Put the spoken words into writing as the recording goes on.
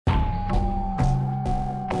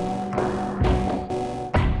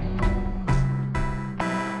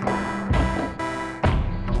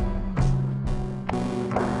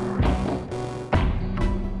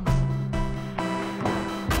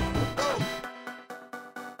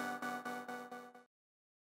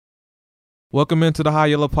Welcome into the High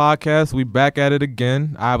Yellow Podcast. We back at it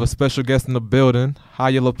again. I have a special guest in the building, High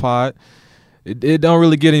Yellow Pod. It don't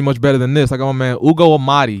really get any much better than this. I got my man Ugo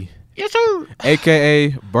Amadi. Yes, sir.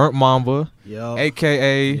 A.K.A. Burnt Mamba. Yo.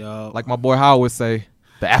 A.K.A. Yo. like my boy Howard would say,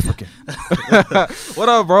 the African. What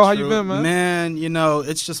up, bro? How you been, man? Man,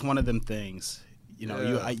 it's just one of them things.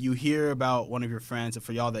 You hear about one of your friends, and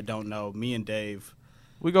for y'all that don't know, me and Dave,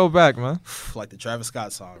 We go back, man. like the Travis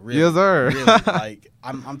Scott song. Really, Yes, sir. Really, like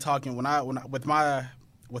I'm talking when I with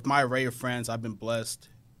my array of friends, I've been blessed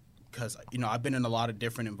because I've been in a lot of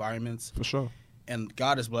different environments, For sure. and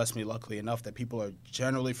God has blessed me luckily enough that people are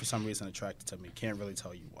generally for some reason attracted to me. Can't really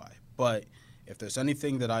tell you why, but if there's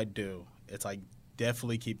anything that I do, it's like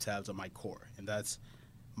definitely keep tabs on my core, and that's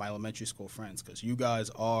my elementary school friends, because you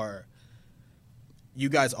guys are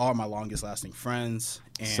my longest lasting friends.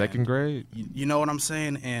 And Second grade. you know what I'm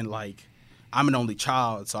saying? And like, I'm an only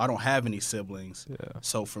child, so I don't have any siblings. Yeah.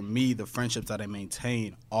 So for me, the friendships that I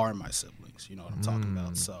maintain are my siblings. You know what I'm talking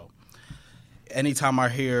about? So anytime I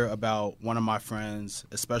hear about one of my friends,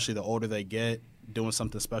 especially the older they get, doing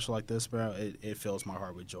something special like this, bro, it fills my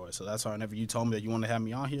heart with joy. So that's why whenever you told me that you want to have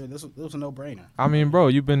me on here, this was a no-brainer. I mean, bro,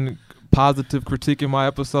 you've been positive critiquing my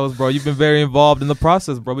episodes, bro. You've been very involved in the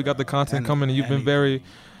process, bro. We got the content coming, and you've been very...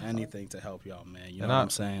 Anything to help y'all, man. You know And what I'm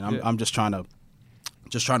saying? I'm just trying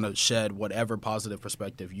to shed whatever positive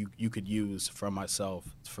perspective you could use from myself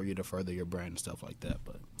for you to further your brand and stuff like that.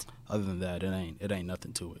 But other than that, it ain't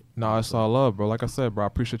nothing to it. No, it's all love, bro. Like I said, bro, I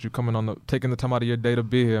appreciate you coming taking the time out of your day to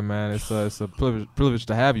be here, man. It's a privilege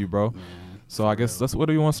to have you, bro. Man, So I guess what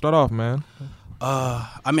do you want to start off, man?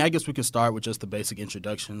 I guess we could start with just the basic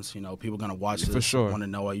introductions. People gonna watch this, For sure. want to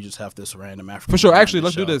know why you just have this random African. For sure. guy on Actually, the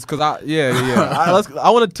let's do show. this because I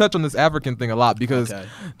want to touch on this African thing a lot because Okay.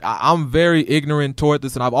 I'm very ignorant toward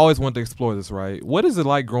this, and I've always wanted to explore this. Right? What is it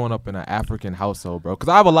like growing up in an African household, bro? Because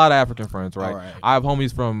I have a lot of African friends, right? All right. I have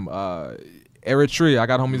homies from Eritrea. I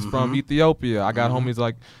got homies from Ethiopia. I got homies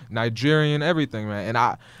like Nigerian, everything, man.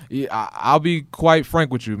 And I'll be quite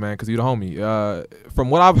frank with you, man, because you're the homie. From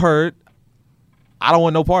what I've heard, I don't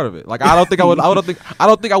want no part of it. Like I don't think I would. I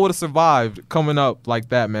don't think I would have survived coming up like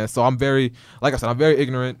that, man. So I'm very, like I said, I'm very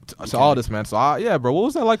ignorant to all this, man. So yeah, bro. What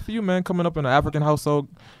was that like for you, man? Coming up in an African household,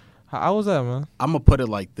 how was that, man? I'm gonna put it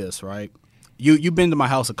like this, right? You've been to my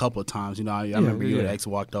house a couple of times. I remember you and yeah. X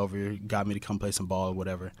walked over, got me to come play some ball or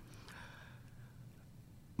whatever.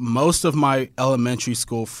 Most of my elementary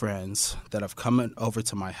school friends that have come over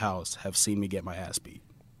to my house have seen me get my ass beat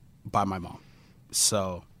by my mom.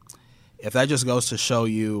 So if that just goes to show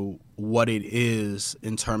you what it is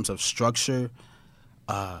in terms of structure,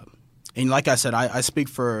 and like I said, I speak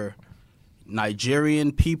for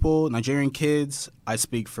Nigerian people, Nigerian kids. I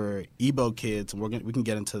speak for Igbo kids, and we can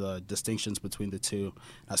get into the distinctions between the two.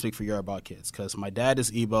 I speak for Yoruba kids because my dad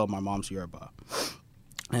is Igbo, my mom's Yoruba.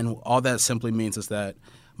 And all that simply means is that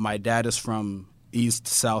my dad is from East,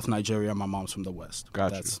 South Nigeria, my mom's from the West.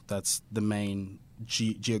 Gotcha. That's the main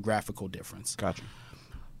geographical difference. Gotcha.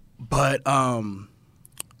 But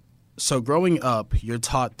so growing up, you're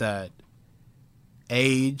taught that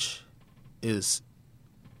age runs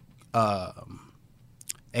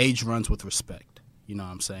with respect. You know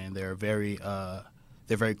what I'm saying? They're very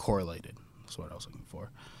correlated. That's what I was looking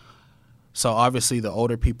for. So obviously, the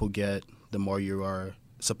older people get, the more you are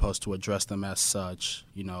supposed to address them as such.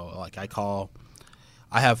 Like I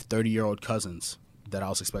have 30-year-old cousins that I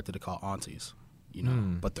was expected to call aunties.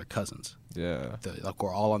 But they're cousins. Yeah. Like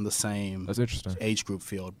we're all on the same That's interesting. age group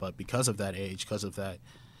field, but because of that age, because of that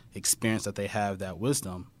experience that they have, that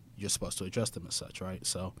wisdom, you're supposed to address them as such, right?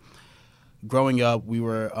 So growing up,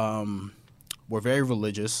 we're very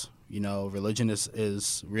religious. Religion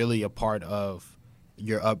is really a part of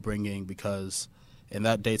your upbringing and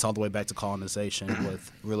that dates all the way back to colonization,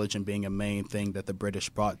 with religion being a main thing that the British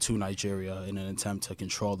brought to Nigeria in an attempt to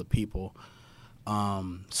control the people.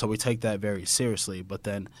 So we take that very seriously. But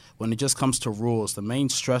then when it just comes to rules, the main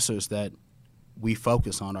stressors that we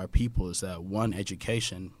focus on our people is that, one,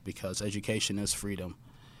 education, because education is freedom,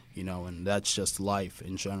 and that's just life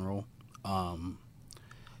in general.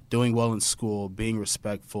 Doing well in school, being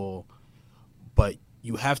respectful, but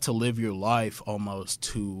you have to live your life almost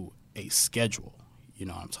to a schedule. You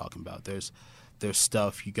know what I'm talking about. There's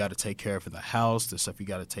stuff you got to take care of in the house. There's stuff you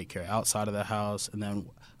got to take care of outside of the house. And then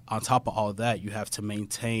on top of all of that, you have to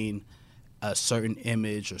maintain a certain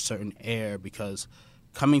image or certain air, because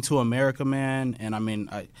coming to America, man, and I mean,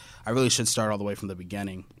 I really should start all the way from the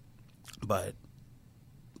beginning, but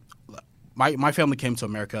my family came to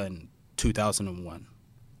America in 2001.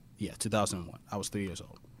 Yeah, 2001. I was 3 years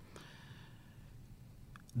old.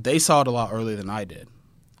 They saw it a lot earlier than I did,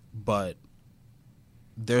 but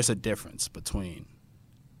there's a difference between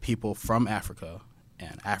people from Africa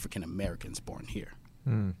and African Americans born here.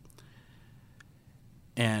 Mm.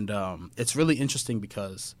 And it's really interesting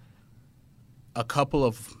because a couple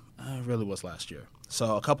of it really was last year.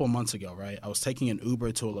 So a couple of months ago, right, I was taking an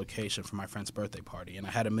Uber to a location for my friend's birthday party, and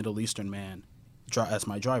I had a Middle Eastern man as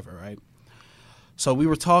my driver, right? So we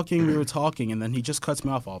were talking, and then he just cuts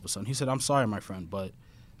me off all of a sudden. He said, "I'm sorry, my friend, but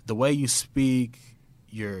the way you speak,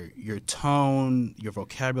 your tone, your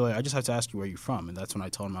vocabulary, I just have to ask you where you're from." And that's when I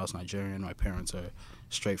told him I was Nigerian. My parents are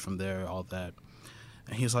straight from there, all that.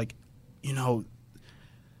 And he was like, you know,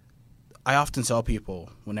 I often tell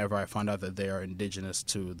people whenever I find out that they are indigenous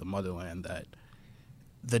to the motherland that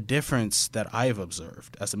the difference that I've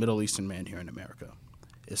observed as a Middle Eastern man here in America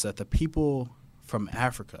is that the people from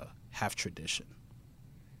Africa have tradition,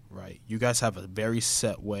 right? You guys have a very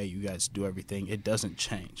set way you guys do everything. It doesn't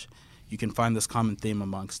change. You can find this common theme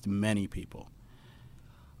amongst many people.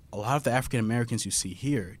 A lot of the African Americans you see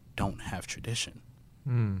here don't have tradition.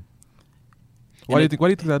 Mm. Why do you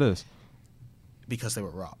think that is? Because they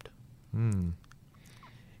were robbed. Mm.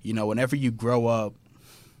 You know, whenever you grow up,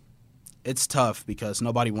 it's tough because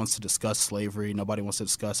nobody wants to discuss slavery. Nobody wants to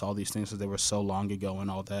discuss all these things because they were so long ago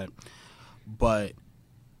and all that. But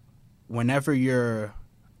whenever you're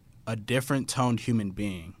a different toned human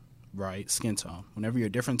being, right, skin tone, whenever you're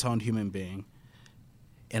a different toned human being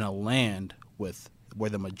in a land where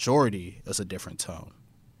the majority is a different tone,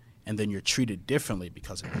 and then you're treated differently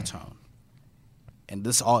because of your tone. And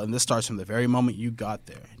this starts from the very moment you got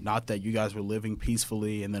there. Not that you guys were living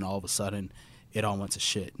peacefully and then all of a sudden it all went to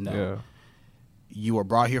shit. No. Yeah. You were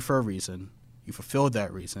brought here for a reason. You fulfilled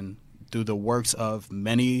that reason through the works of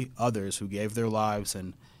many others who gave their lives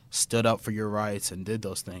and stood up for your rights and did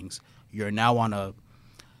those things. You're now on a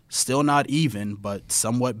still not even but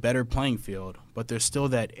somewhat better playing field, but there's still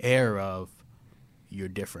that air of you're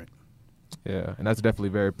different. Yeah, and that's definitely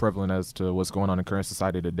very prevalent as to what's going on in current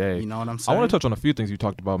society today. You know what I'm saying? I want to touch on a few things you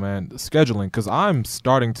talked about, man. Scheduling, because I'm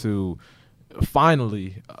starting to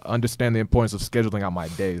finally understand the importance of scheduling out my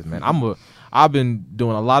days, man. I've been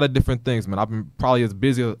doing a lot of different things, man. I've been probably as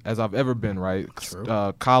busy as I've ever been, right?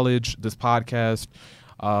 True. College, this podcast,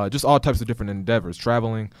 just all types of different endeavors,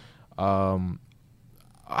 traveling.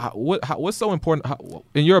 What's so important,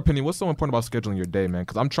 in your opinion, what's so important about scheduling your day, man?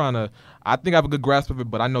 Because I think I have a good grasp of it,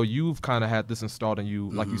 but I know you've kind of had this installed in you,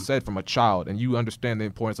 like you said, from a child, and you understand the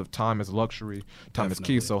importance of time as luxury, time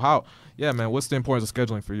Definitely. is key. So what's the importance of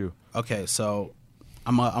scheduling for you? Okay, so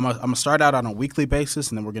I'm gonna start out on a weekly basis,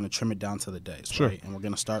 and then we're gonna trim it down to the days, Sure. right? And we're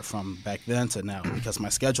gonna start from back then to now because my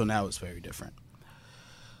schedule now is very different.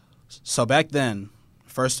 So back then,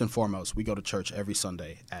 first and foremost, we go to church every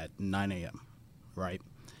Sunday at 9 a.m., right?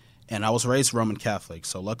 And I was raised Roman Catholic,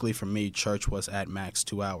 so luckily for me, church was at max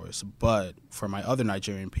 2 hours. But for my other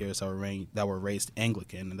Nigerian peers that were raised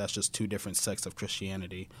Anglican, and that's just two different sects of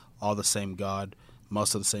Christianity, all the same God,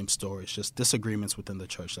 most of the same stories, just disagreements within the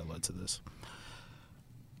church that led to this.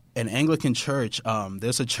 An Anglican church,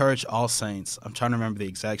 there's a church, All Saints. I'm trying to remember the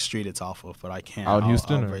exact street it's off of, but I can't. Out in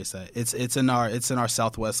Houston? I'll erase that. It's in our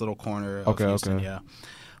southwest little corner of Houston, okay. yeah.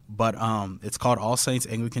 But it's called All Saints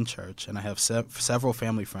Anglican Church, and I have several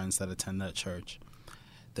family friends that attend that church.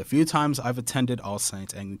 The few times I've attended All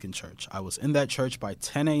Saints Anglican Church, I was in that church by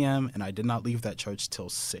 10 a.m., and I did not leave that church till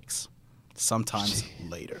 6, sometimes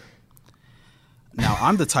later. Now,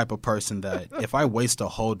 I'm the type of person that if I waste a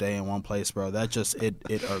whole day in one place, bro, that just, it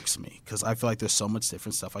irks me because I feel like there's so much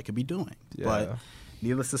different stuff I could be doing. Yeah. But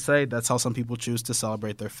needless to say, that's how some people choose to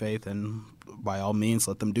celebrate their faith, and by all means,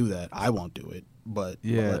 let them do that. I won't do it, but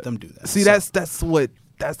let them do that. See, So-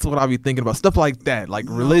 that's what I be thinking about. Stuff like that, like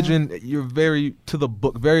religion. You're very to the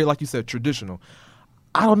book, very like you said, traditional.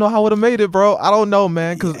 I don't know how I would have made it, bro. I don't know,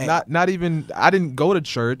 man, because not even I didn't go to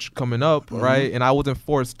church coming up, right, and I wasn't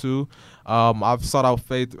forced to. I've sought out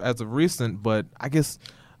faith as of recent, but I guess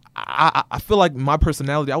I feel like my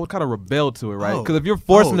personality, I would kind of rebel to it, right? Because if you're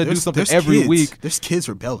forcing me to do something every week, there's kids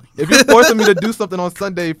rebelling. if you're forcing me to do something on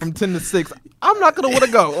Sunday from 10 to 6, I'm not gonna want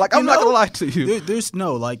to go. Like I'm not gonna lie to you. There's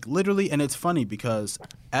no, like, literally, and it's funny because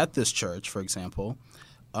at this church, for example,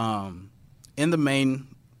 in the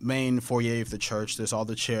main foyer of the church, there's all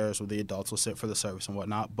the chairs where the adults will sit for the service and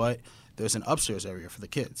whatnot, but there's an upstairs area for the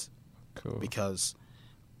kids. Cool. Because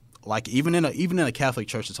like even in a Catholic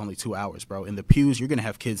church, it's only 2 hours, bro. In the pews, you're gonna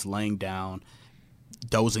have kids laying down,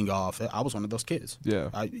 dozing off. I was one of those kids.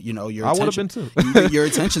 Yeah. I would have been too. Your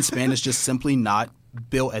attention span is just simply not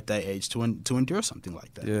built at that age to endure something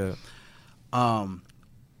like that. Yeah.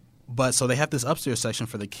 But so they have this upstairs section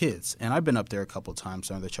for the kids, and I've been up there a couple of times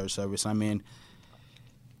during the church service. I mean,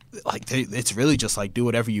 like it's really just like do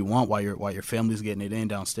whatever you want while your family's getting it in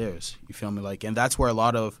downstairs. You feel me? Like, and that's where a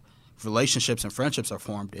lot of relationships and friendships are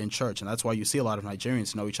formed in church, and that's why you see a lot of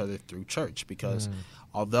Nigerians know each other through church, because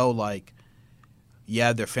although like,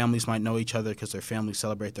 yeah, their families might know each other because their families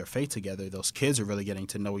celebrate their faith together, those kids are really getting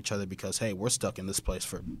to know each other because, hey, we're stuck in this place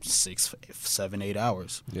for 6, 7, 8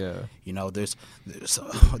 hours. Yeah. You know, there's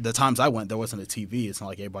the times I went, there wasn't a TV. It's not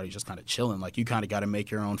like everybody's just kind of chilling. Like, you kind of got to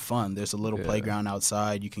make your own fun. There's a little playground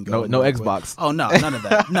outside. You can go. No Xbox. Oh, no, none of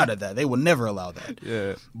that. None of that. They would never allow that.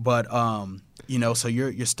 Yeah. But, you know, so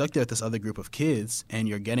you're stuck there with this other group of kids, and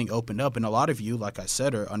you're getting opened up. And a lot of you, like I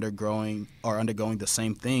said, are undergoing the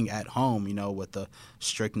same thing at home, you know, with the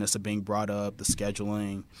strictness of being brought up, the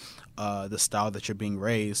scheduling, the style that you're being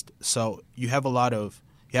raised. So you have a lot of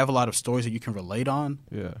stories that you can relate on.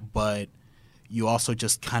 Yeah. But you also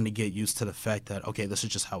just kind of get used to the fact that, okay, this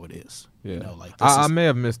is just how it is. Yeah. You know, like I may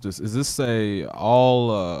have missed this. Is this is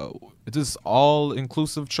this all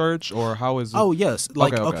inclusive church, or how is it? Oh, yes.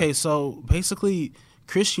 Like, okay. So basically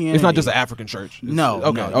Christianity. It's not just an African church. No.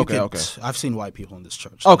 Okay. I've seen white people in this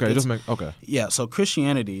church. Okay. Yeah. So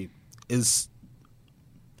Christianity is,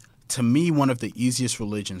 to me, one of the easiest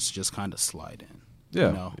religions to just kind of slide in. Yeah.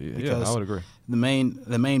 You know? Yeah, I would agree. The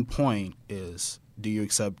main point is, do you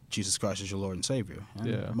accept Jesus Christ as your Lord and Savior?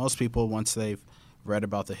 And most people, once they've read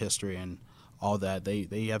about the history and all that,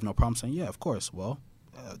 they have no problem saying, yeah, of course. Well,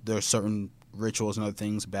 there are certain rituals and other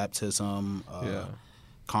things, baptism,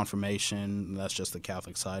 confirmation. That's just the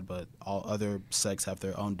Catholic side, but all other sects have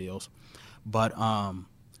their own deals. But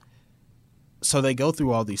so they go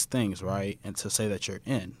through all these things, right? And to say that you're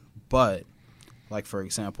in. But, like, for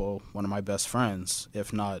example, one of my best friends,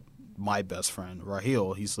 if not my best friend,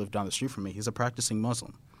 Raheel, he's lived down the street from me. He's a practicing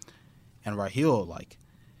Muslim. And Raheel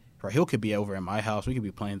could be over at my house. We could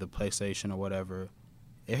be playing the PlayStation or whatever.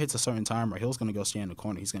 It hits a certain time, Raheel's going to go stand in the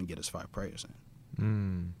corner. He's going to get his 5 prayers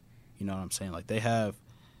in. You know what I'm saying? Like,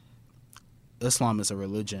 Islam is a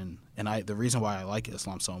religion, and the reason why I like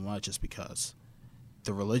Islam so much is because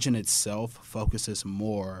the religion itself focuses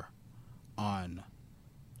more on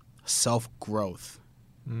self-growth.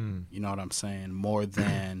 You know what I'm saying? More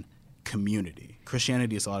than community.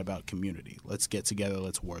 Christianity is a lot about community. Let's get together,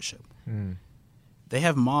 let's worship. They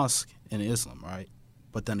have mosque in Islam, right?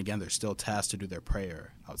 But then again, they're still tasked to do their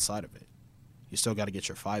prayer outside of it. You still got to get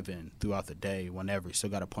your 5 in throughout the day, whenever. You still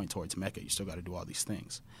got to point towards Mecca. You still got to do all these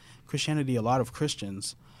things. Christianity, a lot of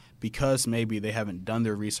Christians, because maybe they haven't done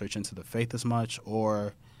their research into the faith as much,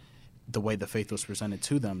 or the way the faith was presented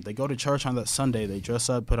to them, they go to church on that Sunday, they dress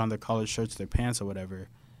up, put on their collared shirts, their pants or whatever,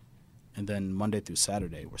 and then Monday through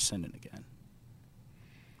Saturday, we're sinning again.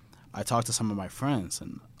 I talked to some of my friends,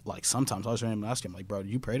 and like sometimes I was randomly asking them, like, bro,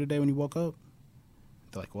 did you pray today when you woke up?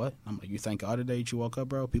 They're like, what? I'm like, you thank God today that you woke up,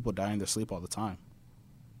 bro? People die in their sleep all the time.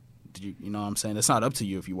 You know what I'm saying? It's not up to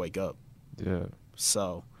you if you wake up. Yeah.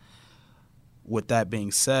 So with that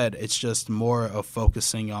being said, it's just more of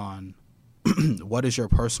focusing on what is your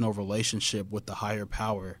personal relationship with the higher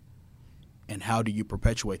power, and how do you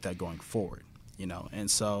perpetuate that going forward, you know? And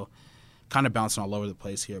so kind of bouncing all over the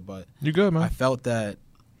place here, but you good, man. I felt that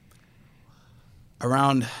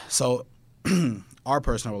our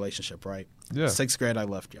personal relationship, right? Yeah. 6th grade, I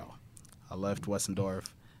left y'all. I left Westendorf.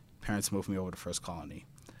 Parents moved me over to First Colony.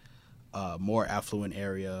 More affluent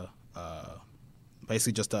area,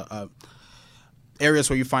 basically just areas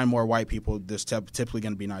where you find more white people. There's typically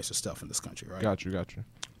going to be nicer stuff in this country, right? Got you.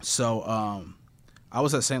 So I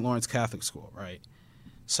was at St. Lawrence Catholic School, right?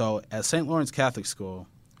 So at St. Lawrence Catholic School,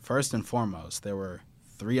 first and foremost, there were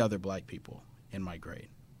 3 other black people in my grade.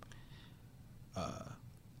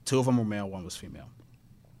 2 of them were male, 1 was female.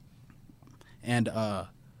 And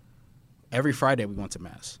every Friday we went to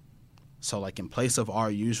Mass. So, like, in place of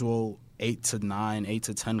our usual 8 to 9, 8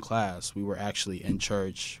 to 10 class, we were actually in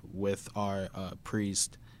church with our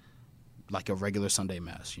priest, like a regular Sunday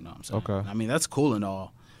Mass, you know what I'm saying? Okay. I mean, that's cool and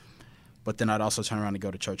all. But then I'd also turn around and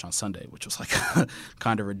go to church on Sunday, which was, like,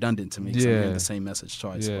 kind of redundant to me because I'm hearing the same message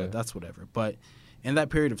twice. Yeah. But that's whatever. But in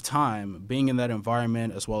that period of time, being in that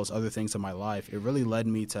environment as well as other things in my life, it really led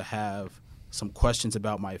me to have some questions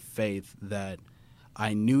about my faith that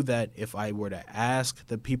I knew that if I were to ask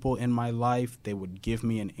the people in my life, they would give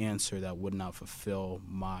me an answer that would not fulfill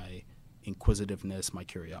my inquisitiveness, my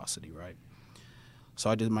curiosity, right? So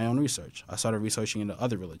I did my own research. I started researching into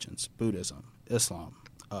other religions, Buddhism, Islam,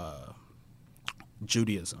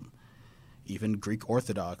 Judaism, even Greek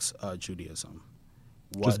Orthodox Judaism.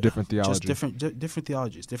 Just different theology. Just different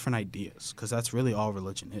theologies, different ideas, because that's really all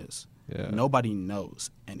religion is. Yeah. Nobody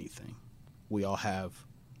knows anything. We all have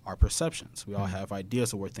our perceptions. We all have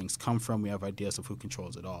ideas of where things come from. We have ideas of who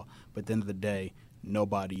controls it all. But at the end of the day,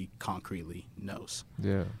 nobody concretely knows.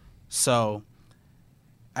 Yeah. So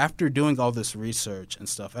after doing all this research and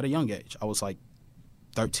stuff at a young age, I was like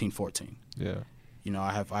 13, 14. Yeah. You know,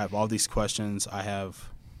 I have all these questions. I have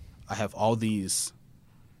all these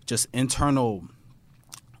just internal,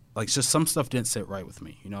 like, just some stuff didn't sit right with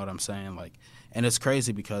me. You know what I'm saying? Like, and it's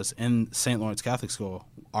crazy because in St. Lawrence Catholic School,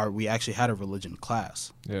 we actually had a religion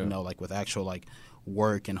class. Yeah. You know, like with actual like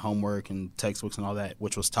work and homework and textbooks and all that,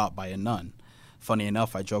 which was taught by a nun. Funny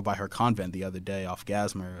enough, I drove by her convent the other day off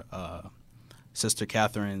Gasmer, Sister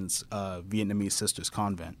Catherine's Vietnamese sister's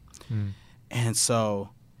convent. And so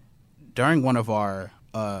during one of our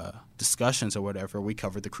discussions or whatever, we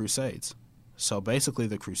covered the Crusades. So basically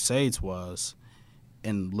the Crusades was,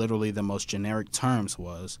 in literally the most generic terms,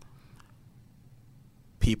 was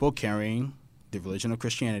people carrying the religion of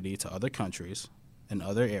Christianity to other countries and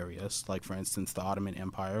other areas, like, for instance, the Ottoman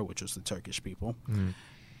Empire, which was the Turkish people,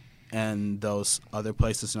 and those other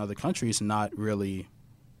places and other countries not really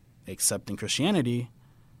accepting Christianity,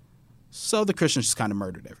 so the Christians just kind of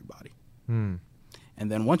murdered everybody. And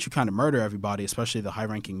then once you kind of murder everybody, especially the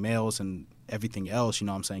high-ranking males and everything else, you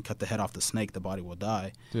know what I'm saying, cut the head off the snake, the body will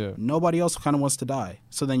die. Yeah. Nobody else kind of wants to die.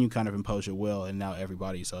 So then you kind of impose your will, and now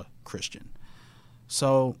everybody's a Christian.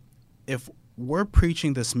 So if we're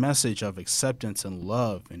preaching this message of acceptance and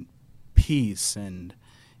love and peace and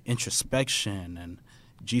introspection and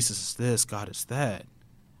Jesus is this, God is that,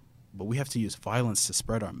 but we have to use violence to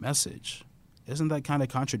spread our message, isn't that kind of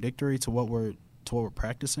contradictory to what we're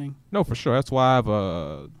practicing? No, for sure. That's why I have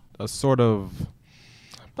a sort of,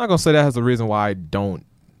 I'm not going to say that has a reason why I don't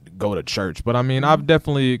go to church, but I mean, I've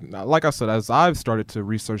definitely, like I said, as I've started to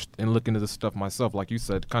research and look into this stuff myself, like you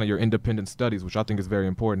said, kind of your independent studies, which I think is very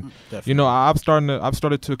important. Definitely. You know, I've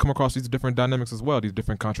started to come across these different dynamics as well, these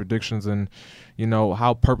different contradictions, and you know,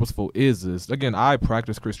 how purposeful is this? Again, I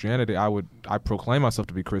practice Christianity. I proclaim myself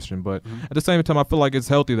to be Christian, but at the same time, I feel like it's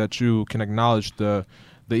healthy that you can acknowledge the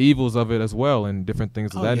evils of it as well and different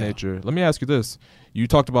things of that nature. Let me ask you this. You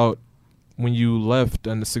talked about when you left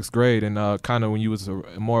in the 6th grade and kind of when you was a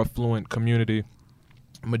more affluent community,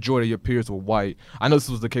 majority of your peers were white. I know this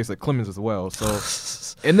was the case at Clemens as well.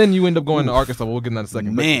 So, and then you end up going to Arkansas. We'll get into that in a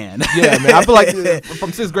second. Man. But, yeah, man. I feel like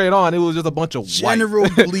from 6th grade on, it was just a bunch of general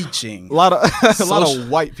bleaching. a lot of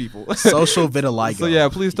white people. Social vitiligo. So yeah,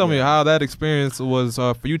 please tell me how that experience was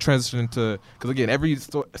for you transitioning to, because again, every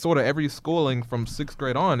every schooling from 6th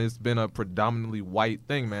grade on has been a predominantly white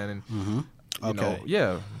thing, man. And you know,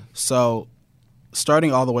 yeah. So,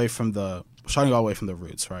 starting all the way from the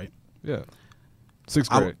roots, right? Yeah. 6th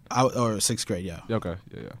grade. Or 6th grade, yeah. Okay.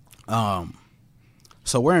 Yeah.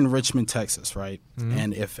 So we're in Richmond, Texas, right?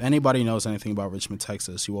 And if anybody knows anything about Richmond,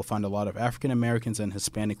 Texas, you will find a lot of African Americans and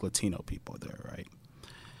Hispanic Latino people there, right?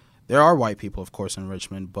 There are white people, of course, in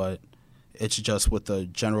Richmond, but it's just with the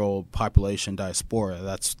general population diaspora.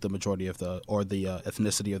 That's the majority of the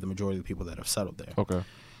ethnicity of the majority of the people that have settled there. Okay.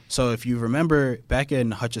 So if you remember, back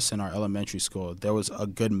in Hutchinson, our elementary school, there was a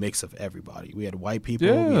good mix of everybody. We had white people,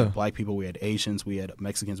 we had black people, we had Asians, we had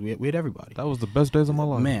Mexicans, we had everybody. That was the best days of my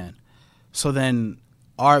life. Man. So then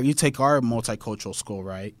you take our multicultural school,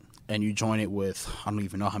 right, and you join it with, I don't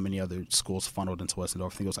even know how many other schools funneled into Westendorf. I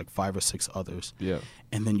think it was like 5 or 6 others. Yeah.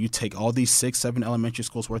 And then you take all these 6, 7 elementary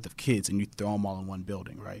schools worth of kids and you throw them all in one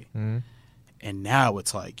building, right? And now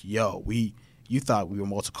it's like, yo, you thought we were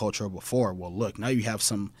multicultural before. Well, look, now you have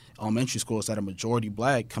some elementary schools that are majority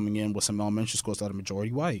black coming in with some elementary schools that are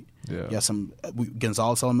majority white. Yeah. You have some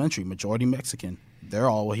Gonzales Elementary, majority Mexican. They're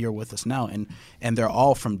all here with us now, and they're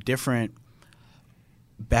all from different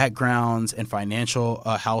backgrounds and financial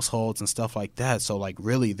households and stuff like that. So, like,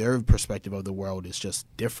 really, their perspective of the world is just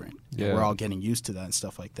different. Yeah. And we're all getting used to that and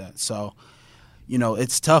stuff like that. So, you know,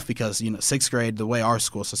 it's tough because, you know, 6th grade, the way our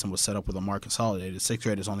school system was set up with a more consolidated, 6th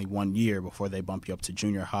grade is only 1 year before they bump you up to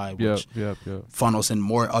junior high, which funnels in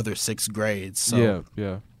more other 6th grades. So,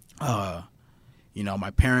 you know,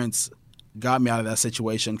 my parents got me out of that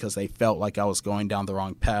situation because they felt like I was going down the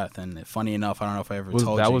wrong path. And funny enough, I don't know if I ever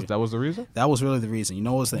told you. That was the reason? That was really the reason. You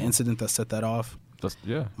know what was the incident that set that off?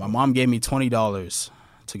 Yeah. My mom gave me $20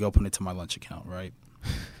 to go put into my lunch account, right?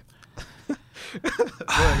 Go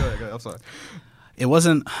ahead. I'm sorry. It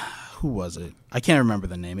wasn't, who was it? I can't remember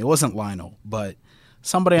the name. It wasn't Lionel, but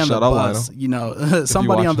somebody on the bus, you know,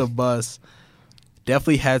 somebody on the bus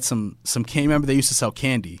definitely had some candy. Remember they used to sell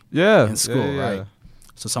candy in school, right?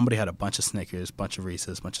 So somebody had a bunch of Snickers, bunch of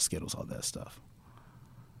Reese's, bunch of Skittles, all that stuff.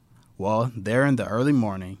 Well, there in the early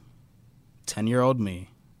morning, 10-year-old me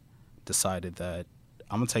decided that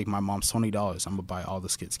I'm going to take my mom's $20. I'm going to buy all the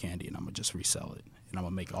Skittles candy and I'm going to just resell it. and I'm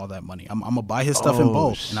gonna make all that money. I'm gonna buy his stuff in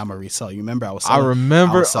bulk, and I'm gonna resell. You remember I was selling,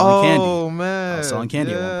 remember. I was selling candy. Oh man, I was selling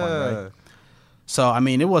candy at one point, right? So I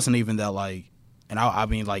mean, it wasn't even that like, and I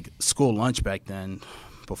mean like school lunch back then,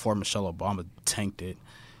 before Michelle Obama tanked it,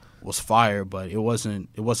 was fire, but it wasn't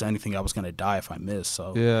anything I was gonna die if I missed.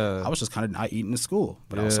 So yeah, I was just kind of not eating at school,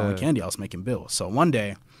 but I was selling candy. I was making bills. So one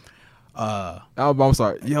day. I'm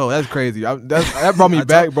sorry. Yo, that's crazy. That brought me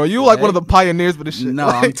back, bro. You like one of the pioneers for this shit. No,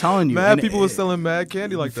 like, I'm telling you. Mad people were selling mad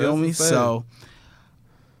candy like that. Feel me? So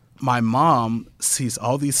my mom sees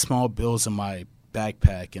all these small bills in my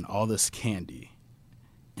backpack and all this candy.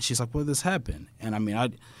 And she's like, what did this happen? And I mean,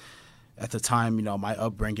 at the time, you know, my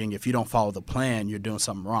upbringing, if you don't follow the plan, you're doing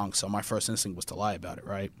something wrong. So my first instinct was to lie about it,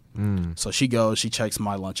 right? So she goes, she checks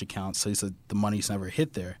my lunch account, sees that the money's never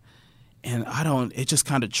hit there. And it just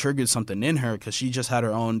kind of triggered something in her because she just had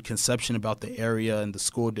her own conception about the area and the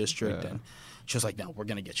school district. And she was like, no, we're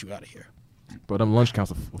going to get you out of here. But them lunch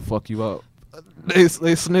counts will fuck you up. They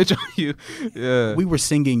snitch on you. Yeah. We were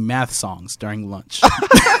singing math songs during lunch,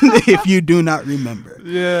 if you do not remember.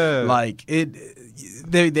 Yeah. Like,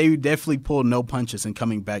 they definitely pulled no punches in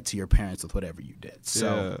coming back to your parents with whatever you did.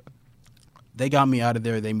 So they got me out of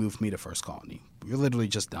there. They moved me to First Colony. We were literally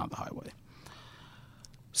just down the highway.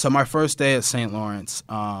 So my first day at St. Lawrence,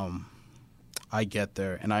 I get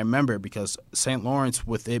there, and I remember because St. Lawrence,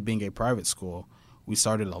 with it being a private school, we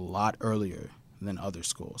started a lot earlier than other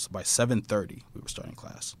schools. By 7:30, we were starting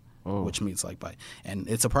class, which means and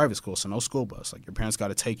it's a private school, so no school bus. Like your parents got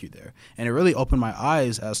to take you there, and it really opened my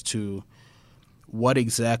eyes as to what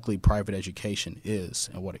exactly private education is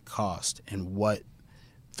and what it costs and what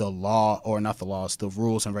the law, or not the laws, the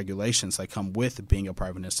rules and regulations that come with being a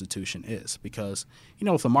private institution is. Because, you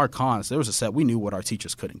know, with Lamar Cons, there was a set, we knew what our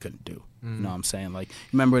teachers could and couldn't do. You know what I'm saying? Like,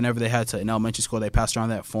 remember whenever they had to, in elementary school, they passed around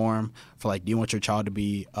that form for, like, do you want your child to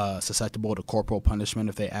be susceptible to corporal punishment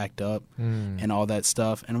if they act up and all that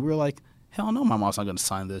stuff? And we were like, hell no, my mom's not going to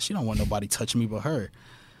sign this. She don't want nobody touching me but her.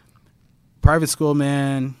 Private school,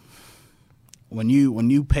 man, when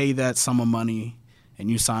you pay that sum of money and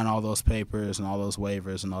you sign all those papers and all those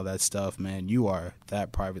waivers and all that stuff, man, you are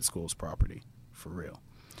that private school's property, for real.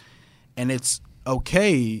 And it's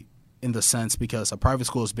okay in the sense because a private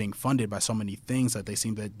school is being funded by so many things that they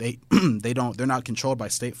seem that they're not controlled by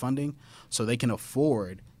state funding, so they can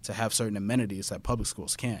afford to have certain amenities that public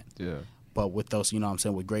schools can't. Yeah. But with those, you know what I'm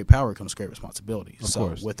saying, with great power comes great responsibility. Of so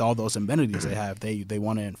course. With all those amenities they have, they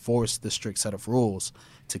want to enforce the strict set of rules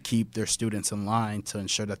to keep their students in line to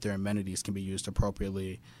ensure that their amenities can be used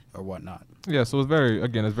appropriately or whatnot. Yeah, so it's very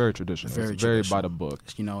traditional. It's very by the book.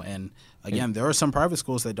 You know, and again, there are some private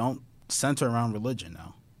schools that don't center around religion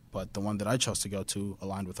now. But the one that I chose to go to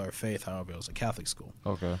aligned with our faith, however, it was a Catholic school.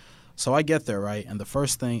 Okay. So I get there, right? And the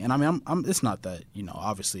first thing, and I mean, it's not that, you know,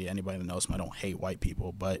 obviously anybody that knows me, I don't hate white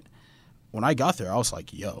people, but when I got there, I was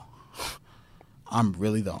like, yo, I'm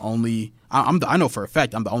really the only, I know for a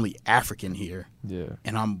fact I'm the only African here. Yeah.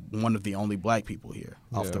 And I'm one of the only black people here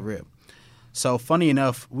off the rip. So funny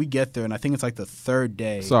enough, we get there, and I think it's like the third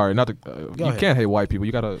day. Sorry, not to, you ahead. Can't hate white people.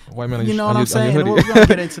 You got a white man on you your, know on what I'm your, saying? on your We're hoodie.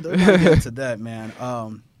 gonna get into that,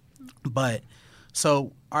 man. But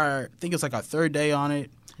so I think it's like our third day on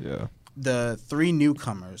it. Yeah. The three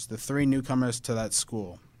newcomers to that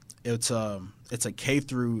school, it's a K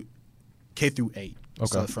through 8.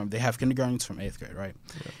 Okay. So they have kindergartens from 8th grade, right?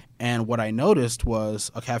 Yeah. And what I noticed was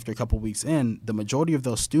after a couple weeks in, the majority of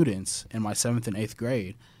those students in my 7th and 8th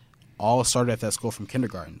grade all started at that school from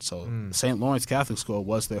kindergarten. So St. Lawrence Catholic School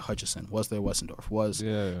was their Hutchinson, was their Westendorf, was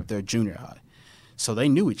their junior high. So they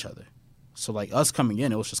knew each other. So like us coming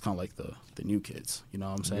in, it was just kind of like the new kids, you know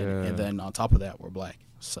what I'm saying? Yeah. And then on top of that, we're black.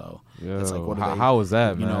 So it's like, how was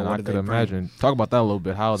that, man? You know, I could imagine. Talk about that a little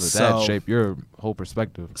bit. How did that shape your whole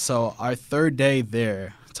perspective? So our third day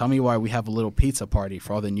there, tell me why we have a little pizza party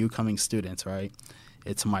for all the new coming students, right?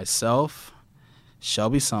 It's myself,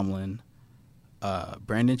 Shelby Sumlin,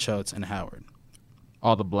 Brandon Schultz, and Howard.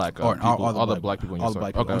 All the black people, all the black people in your all the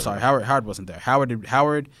black people. Okay, I'm sorry, Howard wasn't there. Howard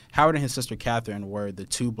and his sister Catherine were the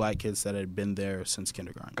two black kids that had been there since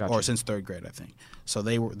kindergarten or since 3rd grade, I think. So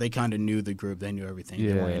they kind of knew the group. They knew everything.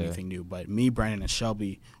 They weren't anything new. But me, Brandon, and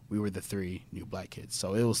Shelby, we were the 3 new black kids.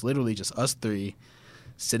 So it was literally just us 3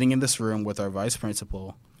 sitting in this room with our vice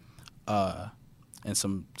principal and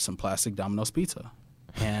some plastic Domino's pizza.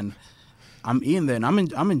 And I'm eating that, and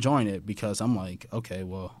I'm enjoying it because I'm like, okay,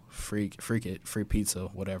 well, freak it, free pizza,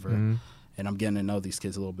 whatever. And I'm getting to know these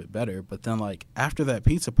kids a little bit better. But then, like, after that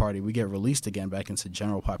pizza party, we get released again back into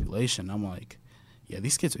general population. I'm like, yeah,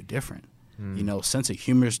 these kids are different. You know, sense of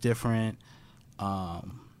humor is different.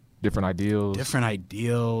 different ideals. Different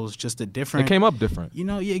ideals, just a different. It came up different.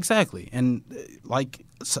 Yeah, exactly. And like,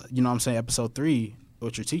 what I'm saying, episode 3,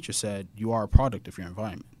 what your teacher said, you are a product of your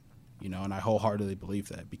environment. And I wholeheartedly believe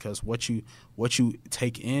that, because what you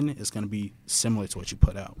take in is going to be similar to what you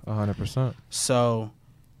put out. 100%. So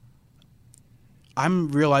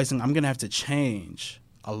I'm realizing I'm going to have to change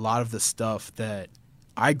a lot of the stuff that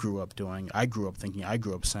I grew up doing, I grew up thinking, I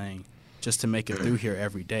grew up saying, just to make it through here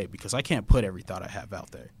every day, because I can't put every thought I have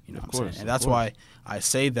out there. You know what I'm saying? And that's why I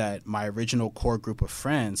say that my original core group of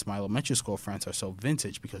friends, my elementary school friends, are so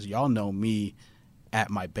vintage, because y'all know me at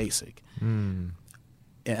my basic. In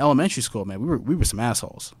elementary school, man, we were some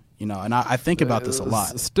assholes, and I think about this a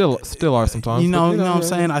lot. Still are sometimes. You know what I'm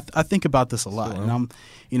saying? I think about this a lot, and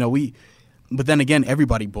but then again,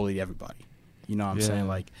 everybody bullied everybody. You know what I'm saying?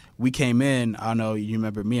 Like, we came in, I don't know, you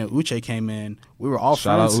remember me and Uche came in, we were all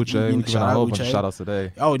friends. Shout out Uche. We're giving a whole bunch of shout outs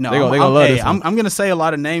today. Oh no, they gonna love this one. I'm gonna say a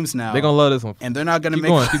lot of names now. They're gonna love this one. And they're not gonna keep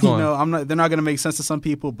make going. they're not gonna make sense to some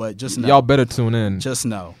people, but just know. Y'all better tune in. Just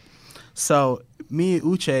know. So me,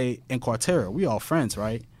 Uche, and Quartera, we all friends,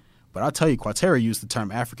 right? But I'll tell you, Quartera used the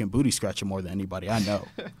term African booty scratcher more than anybody I know.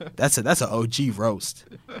 That's an OG roast.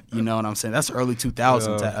 You know what I'm saying? That's early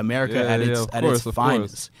 2000s. America at its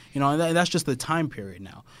finest. And that's just the time period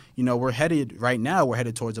now. We're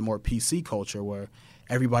headed towards a more PC culture where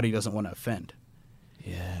everybody doesn't want to offend.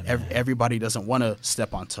 Yeah. Everybody doesn't want to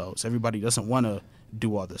step on toes. Everybody doesn't want to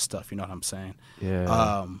do all this stuff. You know what I'm saying?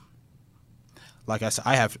 Yeah. Like I said,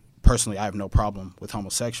 I have no problem with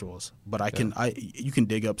homosexuals, but you can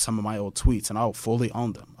dig up some of my old tweets and I'll fully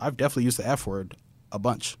own them. I've definitely used the F word a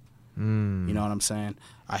bunch. You know what I'm saying?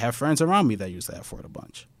 I have friends around me that use the F word a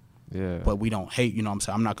bunch. Yeah. But we don't hate, you know what I'm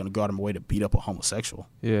saying? I'm not going to go out of my way to beat up a homosexual.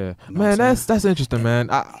 Yeah. Man, that's interesting, man.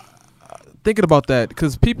 Thinking about that,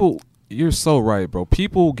 because you're so right, bro.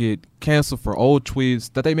 People get canceled for old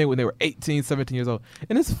tweets that they made when they were 18, 17 years old.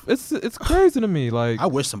 And it's crazy to me. Like, I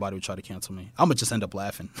wish somebody would try to cancel me. I'm going to just end up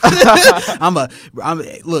laughing.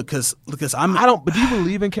 Look, because but do you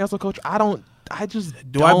believe in cancel culture? I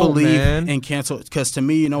believe in cancel? Because to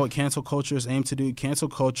me, you know what cancel culture is aimed to do? Cancel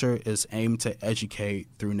culture is aimed to educate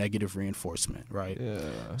through negative reinforcement, right? Yeah.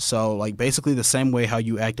 So, like, basically the same way how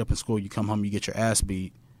you act up in school, you come home, you get your ass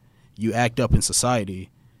beat, you act up in society,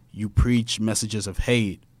 you preach messages of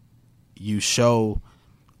hate, you show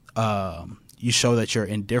that you're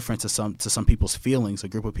indifferent to some people's feelings, a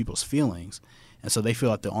group of people's feelings, and so they feel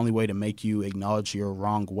like the only way to make you acknowledge your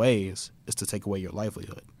wrong ways is to take away your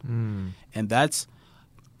livelihood. And it's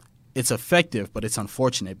effective, but it's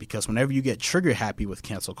unfortunate, because whenever you get trigger happy with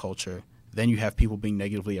cancel culture, then you have people being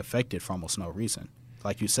negatively affected for almost no reason.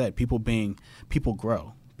 Like you said, people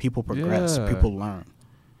grow, people progress, people learn.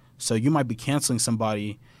 So you might be canceling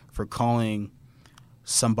somebody for calling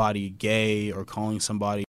somebody gay or calling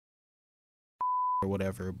somebody or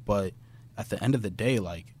whatever, but at the end of the day,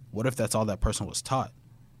 like, what if that's all that person was taught?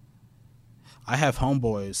 I have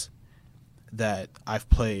homeboys that I've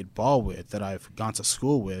played ball with, that I've gone to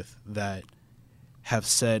school with, that have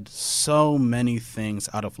said so many things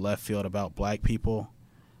out of left field about black people.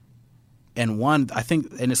 And one, I think,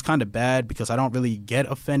 and it's kind of bad because I don't really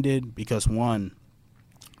get offended, because one,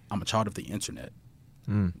 I'm a child of the internet.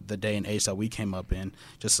 The day and age that we came up in,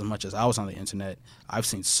 just as much as I was on the internet, I've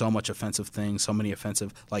seen so much offensive things, so many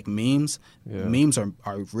offensive, like memes. Yeah. Memes are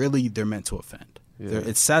really, they're meant to offend. Yeah.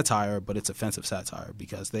 It's satire, but it's offensive satire,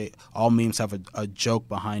 because all memes have a joke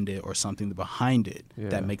behind it or something behind it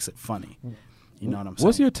that makes it funny. You know what I'm saying?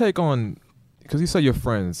 What's your take on, because you say your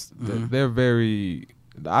friends, they're very...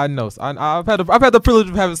 I know. I've had the privilege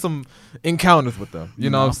of having some encounters with them. You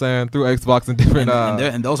know what I'm saying, through Xbox and different.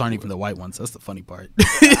 And those aren't even the white ones. That's the funny part.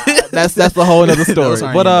 that's a whole other story. Those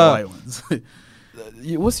aren't even the white ones.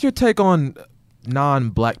 What's your take on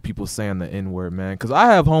non-black people saying the N-word, man? Because I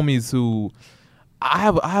have homies who I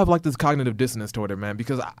have like this cognitive dissonance toward it, man.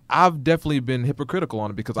 Because I've definitely been hypocritical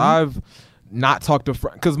on it, because I've not talk to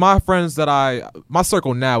friends, because my friends my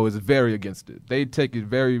circle now is very against it. They take it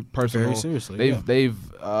very personal, very seriously. They've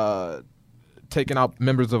taken out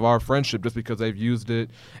members of our friendship just because they've used it,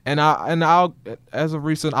 and I'll as of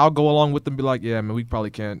recent I'll go along with them, and be like, yeah, man, we probably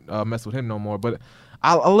can't mess with him no more. But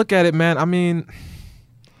I'll look at it, man. I mean,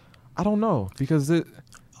 I don't know, because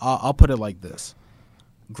I'll put it like this: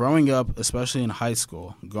 growing up, especially in high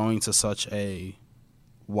school, going to such a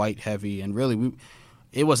white heavy, and really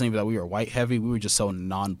it wasn't even that we were white heavy. We were just so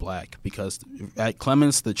non-black, because at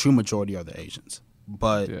Clemens, the true majority are the Asians.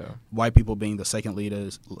 But white people being the second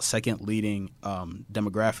leading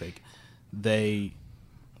demographic, you know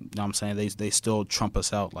what I'm saying, they still trump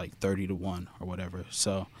us out like 30-1 or whatever.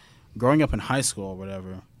 So growing up in high school or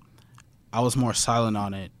whatever, I was more silent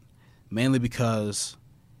on it. mainly because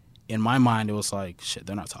in my mind it was like, shit,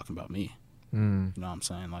 they're not talking about me. You know what I'm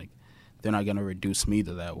saying? Like, they're not gonna reduce me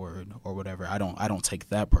to that word or whatever. I don't take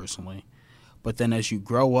that personally. But then as you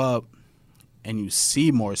grow up and you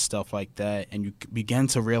see more stuff like that, and you begin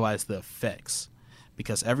to realize the effects,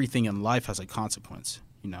 because everything in life has a consequence.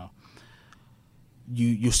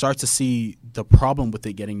 You start to see the problem with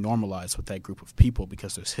it getting normalized with that group of people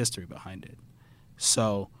because there's history behind it.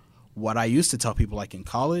 So what I used to tell people, like in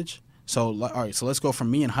college, all right, so let's go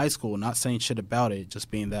from me in high school not saying shit about it,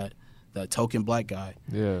 just being that token black guy,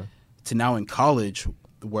 to now in college,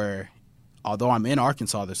 where although I'm in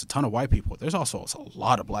Arkansas, there's a ton of white people. There's also a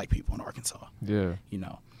lot of black people in Arkansas.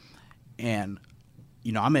 And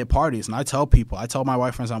I'm at parties and I tell my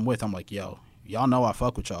white friends I'm with, I'm like, yo, y'all know I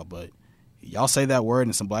fuck with y'all, but y'all say that word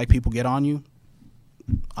and some black people get on you,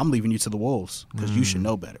 I'm leaving you to the wolves, because you should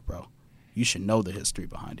know better, bro. You should know the history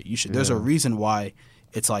behind it. There's a reason why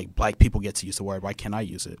it's like black people get to use the word. Why can't I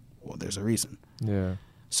use it? Well, there's a reason. Yeah.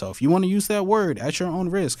 So if you want to use that word at your own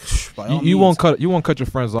risk, by all you means. You won't cut your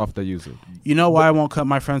friends off that use it. You know why I won't cut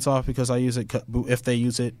my friends off? Because I use it. If they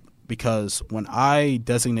use it, because when I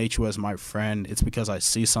designate you as my friend, it's because I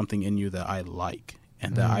see something in you that I like,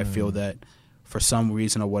 and that I feel that for some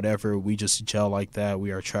reason or whatever, we just gel like that.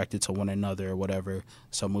 We are attracted to one another or whatever.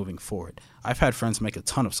 So moving forward, I've had friends make a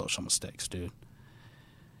ton of social mistakes, dude.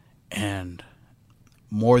 And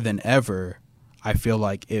more than ever, I feel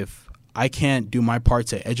like if I can't do my part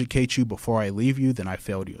to educate you before I leave you, then I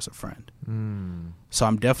failed you as a friend. So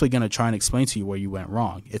I'm definitely going to try and explain to you where you went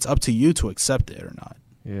wrong. It's up to you to accept it or not.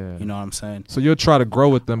 Yeah. You know what I'm saying? So you'll try to grow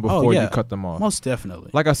with them before you cut them off. Most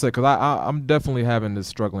definitely. Like I said, because I'm definitely having this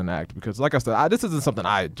struggling act, because like I said, this isn't something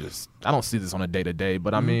I don't see this on a day-to-day,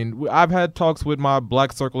 but I mean, I've had talks with my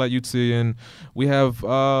black circle at UT, and we have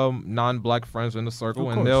non-black friends in the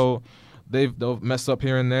circle, and they'll mess up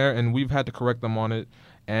here and there, and we've had to correct them on it.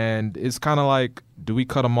 And it's kind of like, do we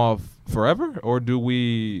cut them off forever, or do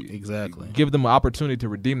we give them an opportunity to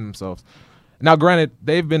redeem themselves? Now, granted,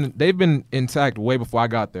 they've been intact way before I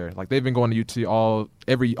got there. Like, they've been going to UT all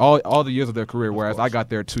the years of their career, whereas I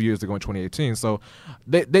got there 2 years ago in 2018. So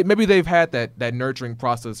they maybe they've had that nurturing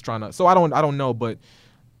process trying to. So I don't know, but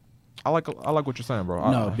I like what you're saying,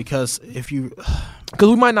 bro. No, because because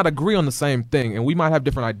we might not agree on the same thing, and we might have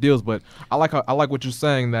different ideals, but I like what you're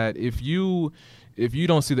saying, that if you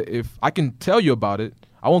don't see if I can tell you about it,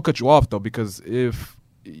 I won't cut you off though, because if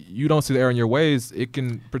you don't see the error in your ways, it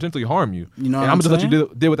can potentially harm you. You know, and I'm just let you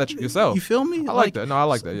deal with that yourself. You feel me? I like that. No, I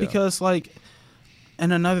like that. Yeah. Because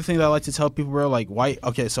and another thing that I like to tell people, bro, like white.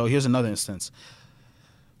 Okay, so here's another instance.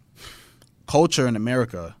 Culture in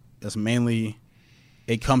America is mainly,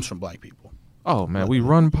 it comes from black people. Oh man, we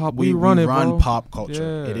run pop. We run pop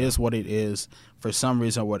culture. Yeah. It is what it is for some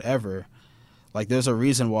reason or whatever. Like, there's a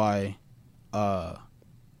reason why.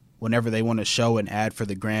 Whenever they want to show an ad for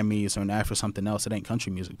the Grammys or an ad for something else, it ain't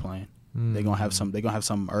country music playing. They're gonna have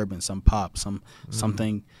some urban, some pop,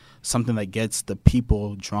 something that gets the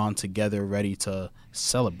people drawn together, ready to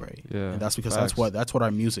celebrate. Yeah, and that's because facts. that's what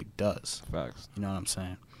our music does. Facts. You know what I'm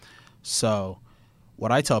saying? So,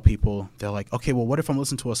 what I tell people, they're like, okay, well, what if I'm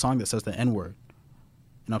listening to a song that says the N-word?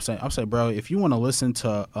 And I'm saying, bro, if you want to listen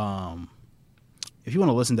to NWA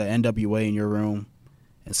in your room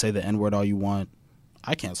and say the N-word all you want,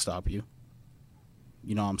 I can't stop you.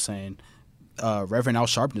 You know what I'm saying? Reverend Al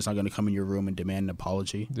Sharpton is not going to come in your room and demand an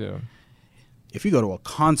apology. Yeah. If you go to a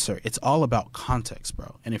concert, it's all about context,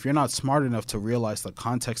 bro. And if you're not smart enough to realize the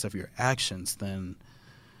context of your actions, then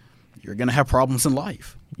you're going to have problems in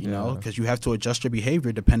life, you know, because you have to adjust your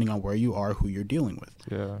behavior depending on where you are, who you're dealing with.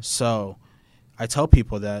 Yeah. So I tell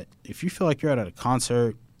people that if you feel like you're at a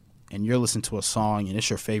concert and you're listening to a song and it's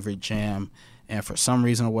your favorite jam, and for some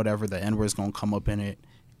reason or whatever, the N-word is going to come up in it.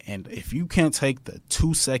 And if you can't take the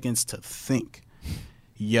 2 seconds to think,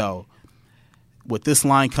 yo, with this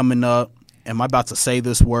line coming up, am I about to say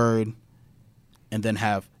this word and then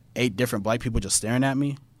have 8 different black people just staring at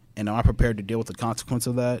me? And am I prepared to deal with the consequence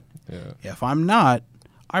of that? Yeah. If I'm not,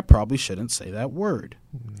 I probably shouldn't say that word.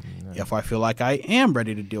 If I feel like I am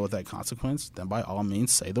ready to deal with that consequence, then by all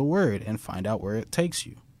means say the word and find out where it takes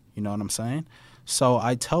you. You know what I'm saying? So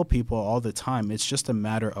I tell people all the time, it's just a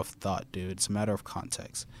matter of thought, dude. It's a matter of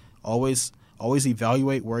context. Always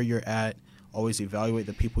evaluate where you're at. Always evaluate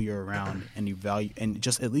the people you're around, and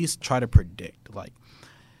just at least try to predict. Like,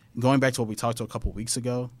 going back to what we talked to a couple weeks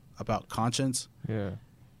ago about conscience. Yeah.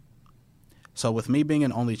 So with me being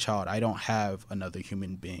an only child, I don't have another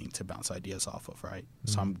human being to bounce ideas off of, right?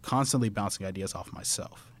 So I'm constantly bouncing ideas off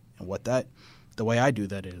myself. And the way I do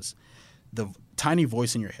that is the tiny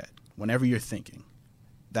voice in your head, whenever you're thinking,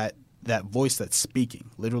 that that voice that's speaking,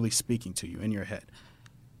 literally speaking to you in your head.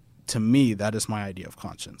 To me, that is my idea of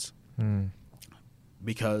conscience.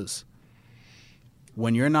 Because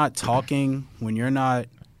when you're not talking, when you're not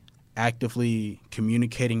actively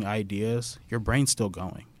communicating ideas, your brain's still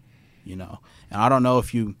going, you know. And I don't know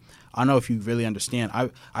if you really understand.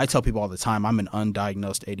 I tell people all the time I'm an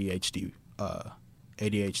undiagnosed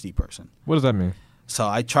ADHD person. What does that mean? So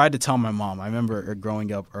I tried to tell my mom. I remember her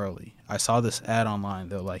growing up early. I saw this ad online.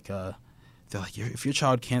 They're like, if your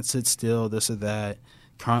child can't sit still, this or that,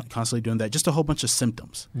 constantly doing that, just a whole bunch of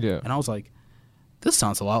symptoms. Yeah. And I was like, this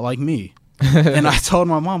sounds a lot like me. And I told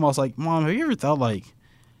my mom, I was like, Mom, have you ever thought like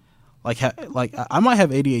I might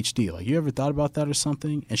have ADHD? Like, you ever thought about that or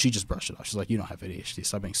something? And she just brushed it off. She's like, you don't have ADHD.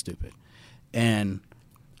 Stop being stupid. And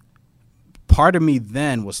part of me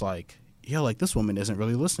then was like, yeah, like this woman isn't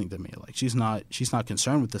really listening to me. Like she's not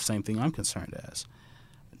concerned with the same thing I'm concerned as.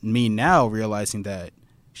 Me now realizing that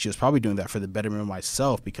she was probably doing that for the betterment of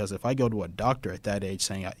myself, because if I go to a doctor at that age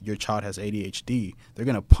saying your child has ADHD, they're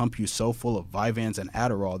going to pump you so full of Vyvanse and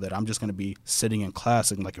Adderall that I'm just going to be sitting in class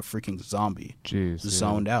looking like a freaking zombie,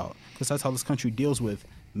 zoned out. Because that's how this country deals with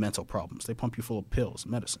mental problems. They pump you full of pills,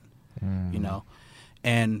 medicine, you know.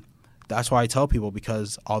 And that's why I tell people,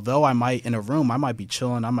 because although I might, in a room, I might be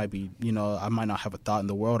chilling, I might be, you know, I might not have a thought in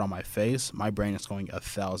the world on my face, my brain is going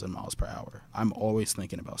 1,000 miles per hour. I'm always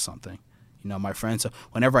thinking about something. You know, my friends,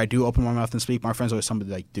 whenever I do open my mouth and speak, my friends always somebody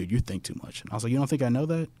like, dude, you think too much. And I was like, you don't think I know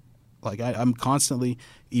that? Like, I'm constantly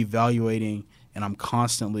evaluating, and I'm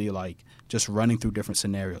constantly, like, just running through different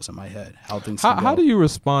scenarios in my head, how things can go. How do you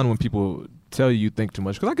respond when people tell you think too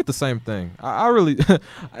much? Because I get the same thing. I really,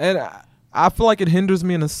 and I feel like it hinders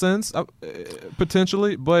me in a sense,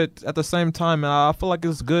 potentially, but at the same time, man, I feel like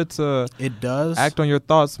it's good to act on your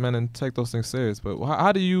thoughts, man, and take those things serious. But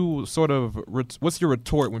how do you sort of, what's your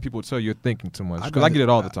retort when people tell you you're thinking too much? Because I get it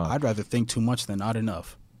all the time. I'd rather think too much than not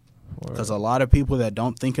enough. Because a lot of people that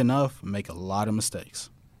don't think enough make a lot of mistakes.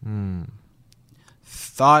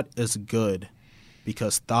 Thought is good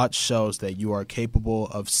because thought shows that you are capable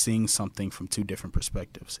of seeing something from two different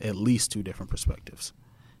perspectives, at least two different perspectives,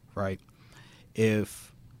 right?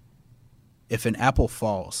 If an apple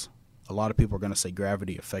falls, a lot of people are going to say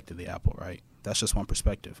gravity affected the apple, right? That's just one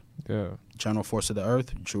perspective. Yeah. General force of the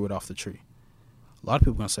earth drew it off the tree. A lot of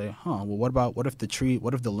people are going to say, well, what if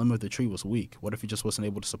the limb of the tree was weak? What if it just wasn't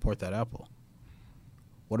able to support that apple?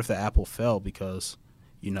 What if the apple fell because,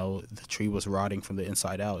 you know, the tree was rotting from the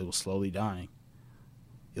inside out? It was slowly dying.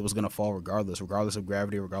 It was going to fall regardless of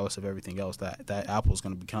gravity, regardless of everything else. That apple is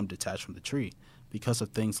going to become detached from the tree because of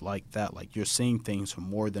things like that. Like, you're seeing things from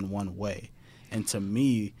more than one way. And to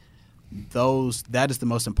me, that is the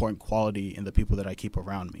most important quality in the people that I keep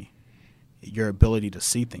around me. Your ability to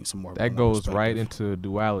see things from more. That goes right into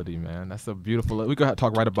duality, man. That's a beautiful. We could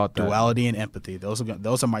talk right about that. Duality and empathy.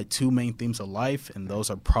 Those are my two main themes of life, and those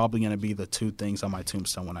are probably going to be the two things on my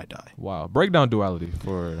tombstone when I die. Wow. Break down duality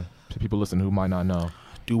for people listening who might not know.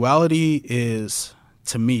 Duality is,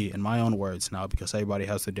 to me, in my own words now, because everybody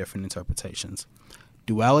has their different interpretations,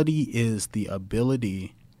 duality is the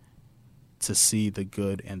ability to see the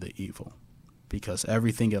good and the evil. Because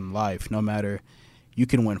everything in life, no matter, you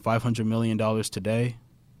can win $500 million today,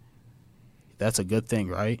 that's a good thing,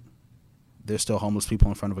 right? There's still homeless people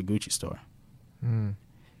in front of a Gucci store.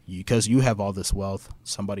 Because you have all this wealth,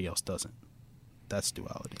 somebody else doesn't. That's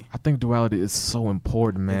duality. I think duality is so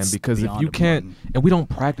important, man, because if you can't, and we don't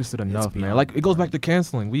practice it enough, man. Like, it goes back to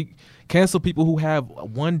canceling. We cancel people who have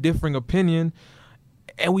one differing opinion,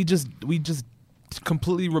 and we just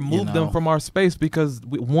completely remove them from our space because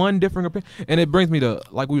one different opinion. And it brings me to,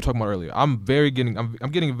 like we were talking about earlier, I'm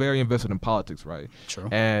getting very invested in politics, right? True.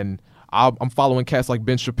 And I'm following cats like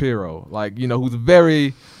Ben Shapiro, like, you know, who's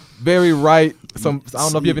very, very right. I don't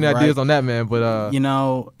know if you have any ideas on that, man, but you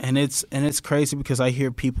know, and it's crazy because I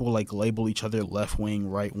hear people like label each other left wing,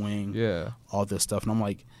 right wing, all this stuff, and I'm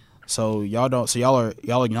like, y'all are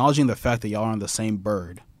acknowledging the fact that y'all are on the same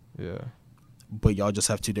bird, but y'all just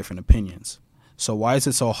have two different opinions. So why is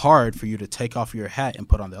it so hard for you to take off your hat and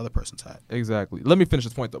put on the other person's hat? Exactly. Let me finish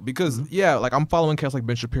this point though, because like, I'm following cats like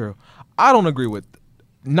Ben Shapiro. I don't agree with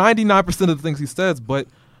 99% of the things he says, but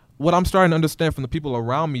what I'm starting to understand from the people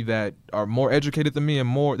around me that are more educated than me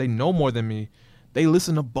and they know more than me, they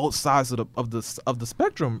listen to both sides of the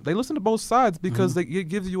spectrum. They listen to both sides because it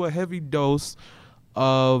gives you a heavy dose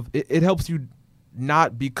of it helps you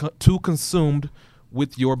not be too consumed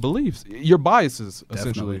with your beliefs, your biases,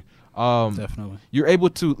 essentially. Definitely. You're able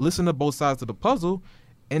to listen to both sides of the puzzle,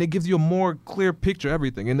 and it gives you a more clear picture of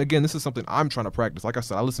everything. And again, this is something I'm trying to practice. Like I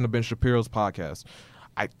said, I listen to Ben Shapiro's podcast.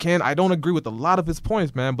 I don't agree with a lot of his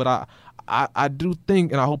points, man, but I do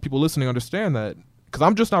think, and I hope people listening understand that, because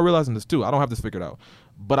I'm just not realizing this too. I don't have this figured out.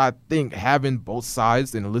 But I think having both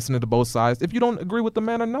sides and listening to both sides, if you don't agree with the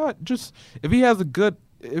man or not, just if he has a good,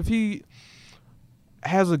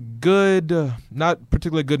 not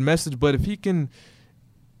particularly good message, but if he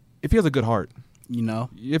has a good heart, you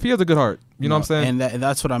know, if he has a good heart, you know what I'm saying? And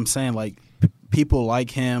that's what I'm saying. Like people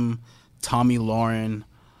like him, Tommy Lauren,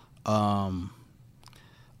 Sean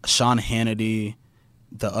Hannity,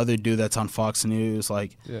 the other dude that's on Fox News,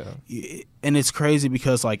 like, and it's crazy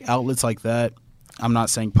because like outlets like that, I'm not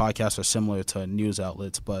saying podcasts are similar to news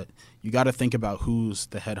outlets, but you got to think about who's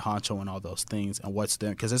the head honcho and all those things and what's there,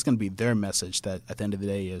 because it's going to be their message that at the end of the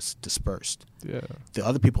day is dispersed. Yeah. The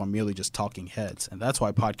other people are merely just talking heads, and that's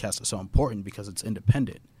why podcasts are so important, because it's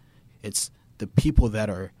independent. It's the people that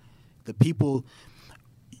are the people.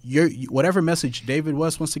 Whatever message David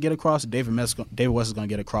West wants to get across, David West is going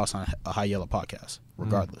to get across on a High Yellow podcast,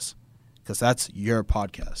 regardless. Because that's your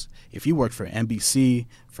podcast. If you work for NBC,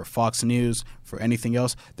 for Fox News, for anything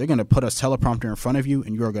else, they're going to put a teleprompter in front of you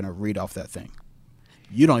and you're going to read off that thing.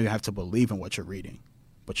 You don't even have to believe in what you're reading,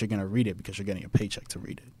 but you're going to read it because you're getting a paycheck to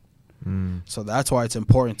read it. So that's why it's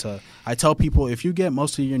important I tell people, if you get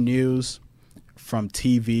most of your news from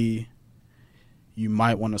TV, you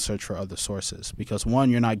might want to search for other sources, because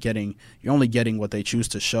one, you're only getting what they choose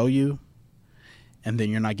to show you, and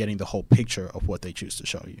then you're not getting the whole picture of what they choose to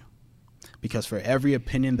show you. Because for every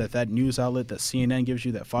opinion that news outlet, that CNN gives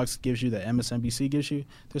you, that Fox gives you, that MSNBC gives you,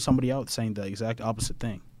 there's somebody else saying the exact opposite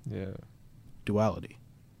thing. Yeah. Duality.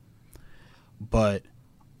 But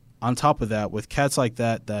on top of that, with cats like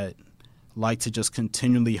that like to just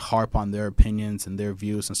continually harp on their opinions and their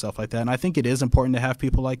views and stuff like that, and I think it is important to have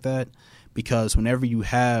people like that, because whenever you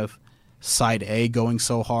have side A going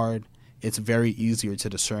so hard, it's very easier to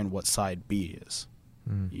discern what side B is.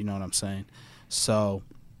 You know what I'm saying? So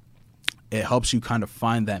it helps you kind of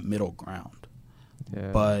find that middle ground.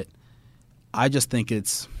 Yeah. But I just think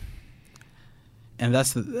it's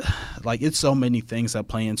so many things that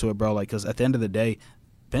play into it, bro. Like, because at the end of the day,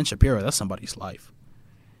 Ben Shapiro, that's somebody's life.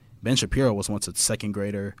 Ben Shapiro was once a second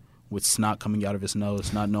grader with snot coming out of his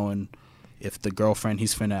nose, not knowing if the girlfriend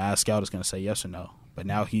he's finna ask out is going to say yes or no. But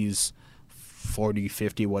now he's 40,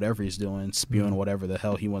 50, whatever he's doing, spewing whatever the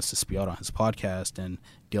hell he wants to spew out on his podcast and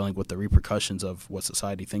dealing with the repercussions of what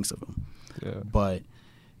society thinks of him. Yeah. But,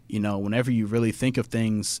 whenever you really think of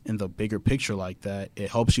things in the bigger picture like that, it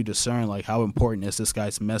helps you discern, like, how important is this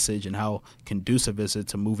guy's message and how conducive is it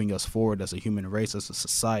to moving us forward as a human race, as a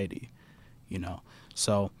society,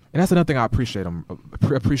 So, and that's another thing I appreciate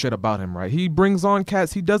about him, right? He brings on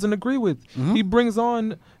cats he doesn't agree with. He brings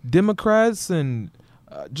on Democrats and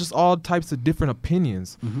just all types of different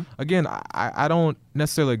opinions. Again, I don't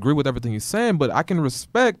necessarily agree with everything he's saying, but I can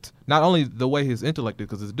respect not only the way his intellect is,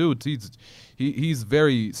 because this dude, he's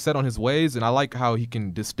very set on his ways, and I like how he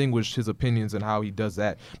can distinguish his opinions and how he does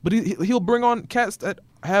that. But he'll bring on cats that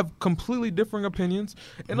have completely different opinions,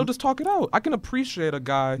 and they'll just talk it out. I can appreciate a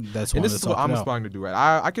guy, and this is what I'm aspiring to do,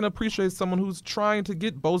 right? I can appreciate someone who's trying to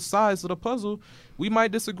get both sides of the puzzle. We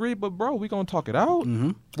might disagree, but bro, we gonna talk it out.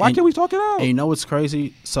 Why can't we talk it out? And you know what's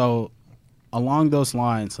crazy? So along those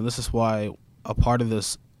lines, and this is why a part of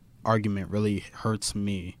this argument really hurts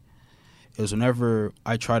me, is whenever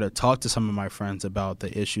I try to talk to some of my friends about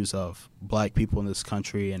the issues of black people in this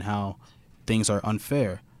country and how things are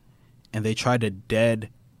unfair, and they try to dead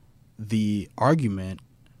the argument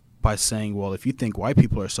by saying, well, if you think white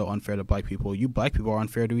people are so unfair to black people, you black people are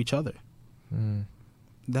unfair to each other.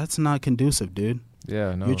 That's not conducive, dude.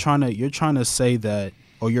 Yeah, no. You're trying to say that,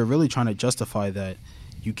 or you're really trying to justify that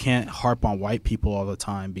you can't harp on white people all the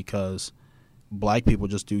time because black people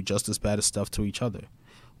just do just as bad as stuff to each other.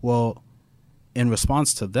 Well, in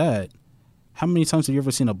response to that, how many times have you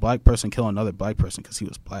ever seen a black person kill another black person because he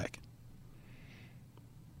was black?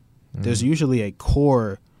 There's usually a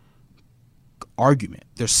core argument.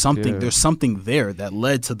 There's something there that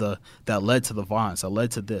led to the violence, that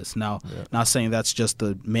led to this. Now, not saying that's just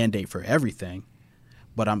the mandate for everything,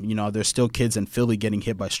 but there's still kids in Philly getting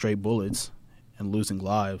hit by stray bullets and losing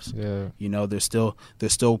lives. There's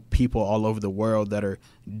still people all over the world that are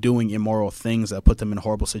doing immoral things that put them in a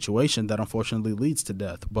horrible situation that unfortunately leads to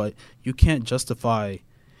death. But you can't justify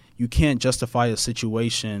a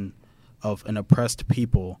situation of an oppressed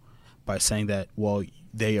people by saying that, well,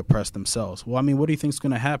 they oppress themselves. Well, I mean, what do you think is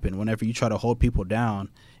going to happen whenever you try to hold people down,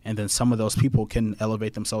 and then some of those people can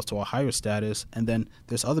elevate themselves to a higher status, and then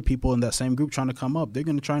there's other people in that same group trying to come up? They're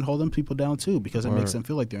going to try and hold them people down too, because it makes them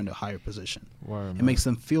feel like they're in a higher position. It makes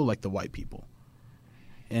them feel like the white people,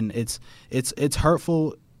 and it's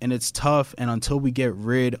hurtful it's tough. And until we get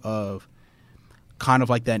rid of kind of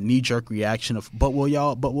like that knee-jerk reaction of,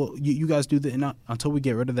 you guys do that, and until we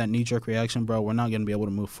get rid of that knee-jerk reaction, bro, we're not going to be able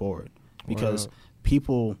to move forward, because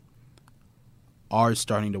people are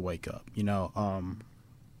starting to wake up. You know,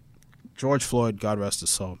 George Floyd, God rest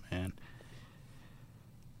his soul, man.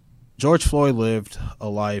 George Floyd lived a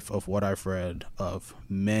life of what I've read of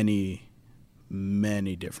many,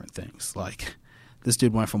 many different things. Like, this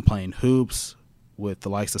dude went from playing hoops with the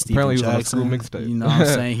likes of Steven Jackson. He was on a mixtape. You know what I'm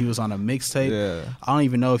saying? He was on a mixtape. Yeah. I don't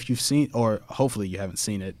even know if you've seen, or hopefully you haven't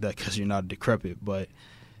seen it because you're not decrepit, but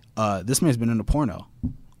this man's been in a porno.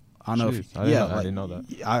 I don't know if, I didn't know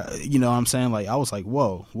that. You know what I'm saying? Like, I was like,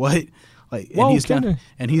 whoa, what? Like, Whoa,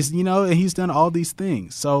 and he's done all these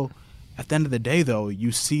things. So at the end of the day, though,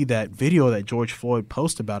 you see that video that George Floyd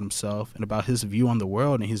posted about himself and about his view on the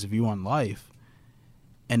world and his view on life.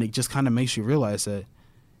 And it just kind of makes you realize that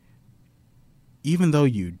even though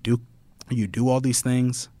you do all these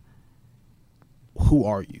things, who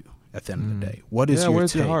are you at the end of the day? What is your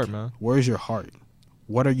where's take? your heart, man? Where's your heart?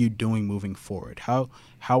 What are you doing moving forward? How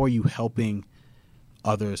are you helping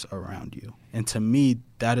others around you? And to me,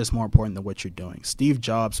 that is more important than what you're doing. Steve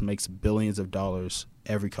Jobs makes billions of dollars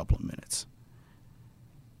every couple of minutes.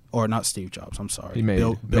 Or not Steve Jobs, I'm sorry.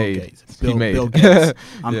 Bill Gates. Bill Gates.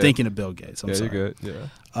 I'm thinking of Bill Gates. I'm sorry. You're good.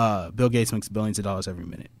 Yeah. Bill Gates makes billions of dollars every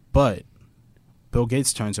minute. But Bill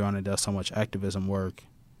Gates turns around and does so much activism work,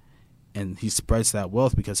 and he spreads that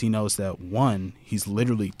wealth because he knows that, one, he's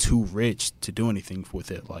literally too rich to do anything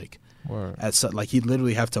with it. Like, he'd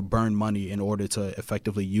literally have to burn money in order to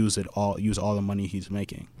effectively use all the money he's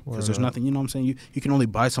making. Because there's nothing, you know what I'm saying? You can only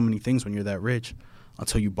buy so many things when you're that rich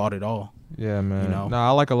until you bought it all. Yeah, man. You know? Nah,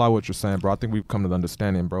 I like a lot what you're saying, bro. I think we've come to the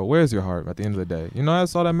understanding, bro. Where's your heart at the end of the day? You know,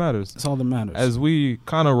 that's all that matters. That's all that matters. As we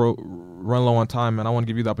kind of run low on time, man, I want to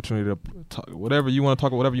give you the opportunity to talk whatever you want to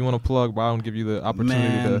talk about, whatever you want to plug, but I want to give you the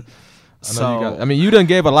opportunity to. You done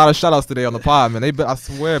gave a lot of shout outs today on the pod, man. I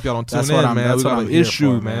swear, if y'all don't tune in, man, we got an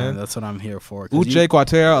issue, man. That's what I'm here for. Uche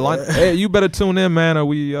Quatera, hey, you better tune in, man, or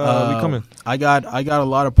we coming. I got a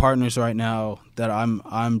lot of partners right now that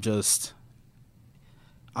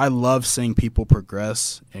I love seeing people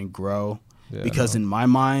progress and grow, because in my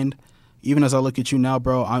mind, even as I look at you now,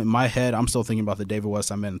 bro, in my head, I'm still thinking about the David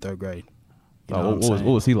West I met in third grade. You know what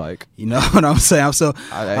was he like? You know what I'm saying? I'm still.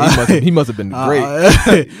 He must have been great.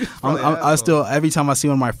 I still, every time I see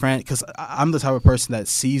one of my friends, because I'm the type of person that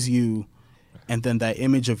sees you, and then that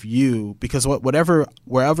image of you, because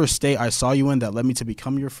wherever state I saw you in that led me to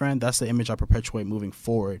become your friend, that's the image I perpetuate moving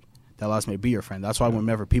forward. That allows me to be your friend. That's why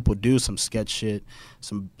whenever people do some sketch shit,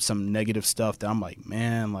 some negative stuff, that I'm like,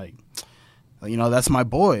 man, like, you know, that's my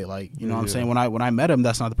boy. Like, you know what I'm saying? When I met him,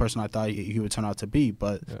 that's not the person I thought he would turn out to be.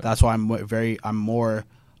 But that's why I'm more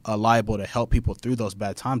liable to help people through those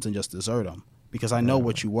bad times than just desert them, because I know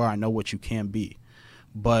what you were, I know what you can be.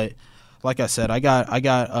 But like I said, I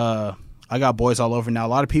got boys all over now. A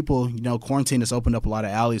lot of people, you know, quarantine has opened up a lot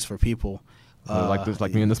of alleys for people.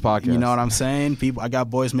 Like me in this podcast. You know what I'm saying? I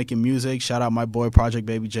got boys making music. Shout out my boy Project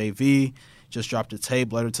Baby JV. Just dropped a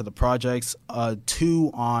tape, Letter to the Projects.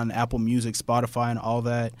 2 on Apple Music, Spotify, and all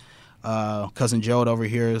that. Cousin Gerald over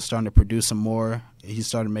here is starting to produce some more. He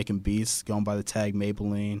started making beats, going by the tag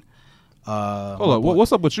Maybelline. Hold up,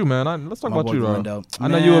 what's up with you, man? Let's talk about you, bro. I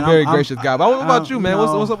know Man, you're a very gracious guy, but what about you, man?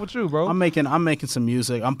 What's up with you, bro? I'm making some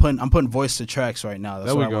music. I'm putting voice to tracks right now.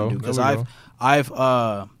 That's what I want to do, because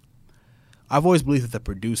I've always believed that the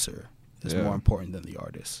producer is more important than the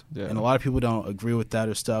artist. Yeah. And a lot of people don't agree with that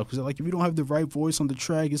or stuff, because they're like, if you don't have the right voice on the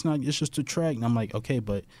track, it's just a track. And I'm like, okay,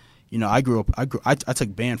 but you know, I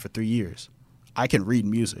took band for 3 years. I can read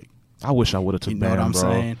music. I wish I would have took band, what I'm bro.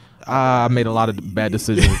 saying? I made a lot of bad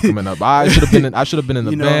decisions coming up. I should have been in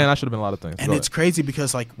the band. I should have been a lot of things. And it's crazy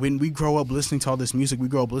because, like, when we grow up listening to all this music, we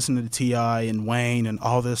grow up listening to T.I. and Wayne and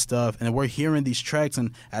all this stuff, and we're hearing these tracks.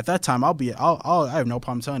 And at that time, I have no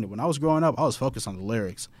problem telling you, when I was growing up, I was focused on the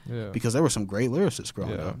lyrics, because there were some great lyricists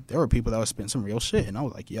growing up. There were people that were spitting some real shit, and I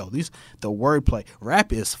was like, yo, the wordplay.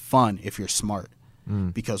 Rap is fun if you're smart,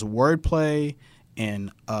 because wordplay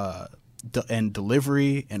and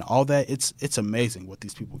delivery and all that, it's amazing what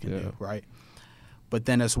these people can do, right? But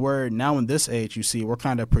then as we're now in this age, you see, or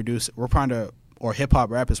hip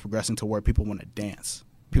hop rap is progressing to where people want to dance,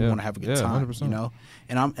 people want to have a good time, 100%. you know,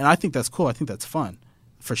 and I think that's cool. I think that's fun,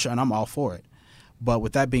 for sure, and I'm all for it. But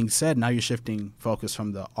with that being said, now you're shifting focus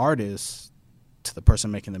from the artist to the person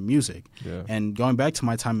making the music. And going back to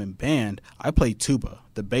my time in band, I played tuba,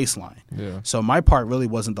 the bass line. So my part really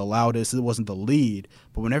wasn't the loudest, it wasn't the lead,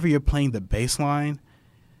 but whenever you're playing the bass line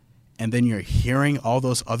and then you're hearing all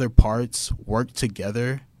those other parts work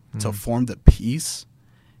together to form the piece,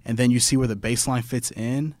 and then you see where the bass line fits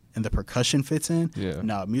in and the percussion fits in. Yeah.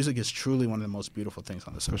 No, music is truly one of the most beautiful things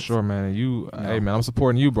on this earth. For sure, man. And hey, man, I'm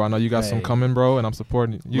supporting you, bro. I know you got some coming, bro, and I'm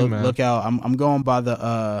supporting you, man. Look out. I'm going by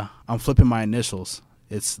the, I'm flipping my initials.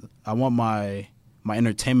 I want my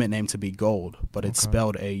entertainment name to be Gold, but it's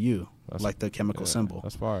spelled AU, like the chemical symbol.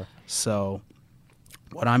 That's fire. So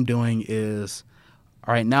what I'm doing is,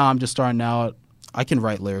 all right, now I'm just starting out. I can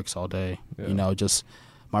write lyrics all day, just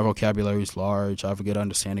my vocabulary is large. I have a good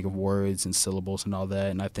understanding of words and syllables and all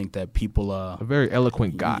that. And I think that people, a very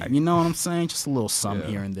eloquent guy. You know what I'm saying? Just a little something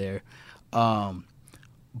here and there.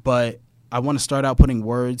 But I want to start out putting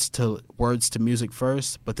words to music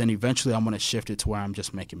first, but then eventually I'm going to shift it to where I'm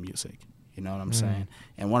just making music. You know what I'm saying?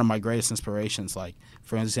 And one of my greatest inspirations, like,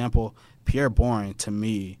 for example, Pierre Bourne, to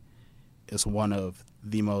me, is one of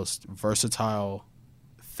the most versatile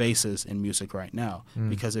faces in music right now.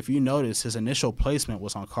 Because if you notice, his initial placement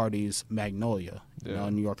was on Cardi's Magnolia,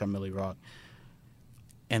 New York on Millie Rock.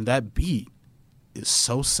 And that beat is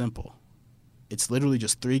so simple. It's literally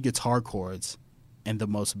just 3 guitar chords and the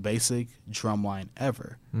most basic drum line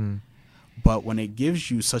ever. But when it gives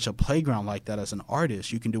you such a playground like that as an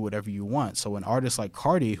artist, you can do whatever you want. So an artist like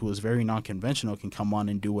Cardi, who is very non-conventional, can come on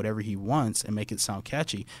and do whatever he wants and make it sound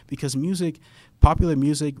catchy. Because music, popular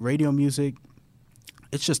music, radio music,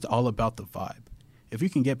 it's just all about the vibe. If you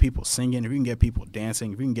can get people singing, if you can get people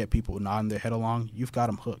dancing, if you can get people nodding their head along, you've got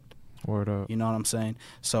them hooked. Word up. You know what I'm saying?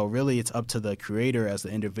 So really, it's up to the creator as the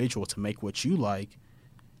individual to make what you like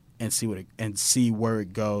and see where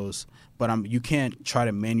it goes. But you can't try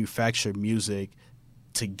to manufacture music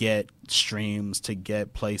to get streams, to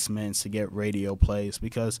get placements, to get radio plays,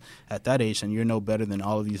 because at that age, and you're no better than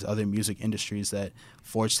all of these other music industries that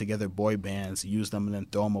forge together boy bands, use them and then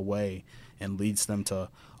throw them away, and leads them to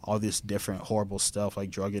all this different horrible stuff like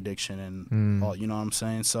drug addiction and all, you know what I'm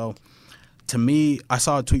saying? So to me, I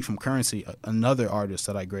saw a tweet from Currency, another artist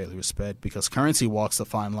that I greatly respect, because Currency walks the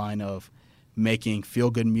fine line of making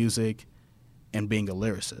feel-good music and being a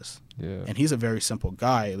lyricist. Yeah. And he's a very simple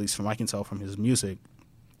guy, at least from I can tell from his music,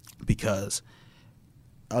 because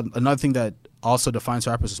another thing that also defines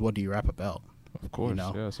rappers is, what do you rap about? Of course,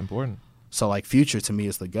 yeah, it's important. So, like, Future to me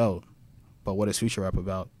is the GOAT, but what does Future rap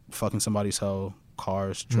about? Fucking somebody's hoe,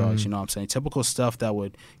 cars, drugs, you know what I'm saying? Typical stuff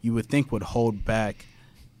that you would think would hold back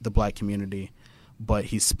the black community, but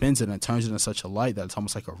he spins it and turns it in such a light that it's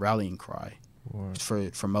almost like a rallying cry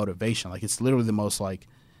for motivation. Like, it's literally the most, like,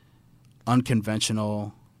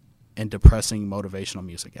 unconventional and depressing motivational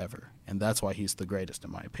music ever, and that's why he's the greatest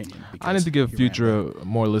in my opinion. I need to give Future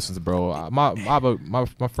more listens, bro.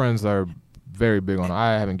 My friends are very big on it.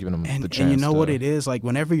 I haven't given them the chance. And you know what it is? Like,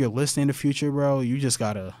 whenever you're listening to Future, bro, you just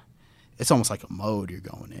gotta. It's almost like a mode you're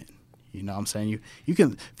going in. You know what I'm saying? You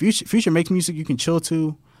can Future makes music you can chill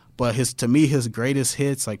to, but to me his greatest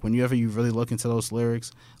hits, like whenever you really look into those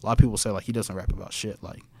lyrics, a lot of people say like he doesn't rap about shit.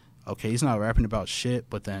 Like, okay, he's not rapping about shit,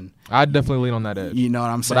 but then I definitely lean on that edge. You know what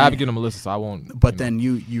I'm saying? But I haven't given him a listen, so I won't. But then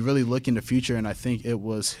you really look into Future, and I think it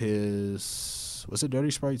was was it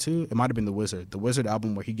Dirty Sprite 2? It might have been The Wizard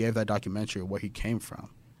album, where he gave that documentary where he came from.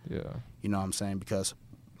 Yeah. You know what I'm saying? Because,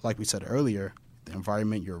 like we said earlier, the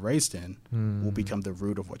environment you're raised in will become the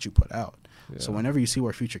root of what you put out. Yeah. So whenever you see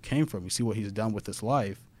where Future came from, you see what he's done with his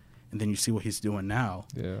life, and then you see what he's doing now.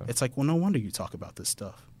 Yeah. It's like, well, no wonder you talk about this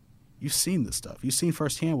stuff. You've seen this stuff. You've seen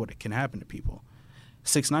firsthand what it can happen to people.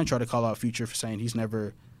 6ix9ine tried to call out Future for saying he's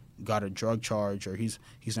never got a drug charge, or he's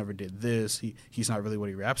never did this. He's not really what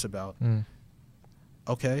he raps about.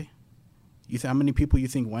 Okay. How many people you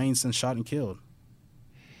think Wayne's been shot and killed?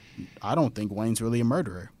 I don't think Wayne's really a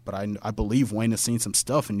murderer, but I believe Wayne has seen some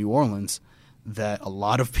stuff in New Orleans that a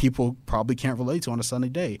lot of people probably can't relate to on a sunny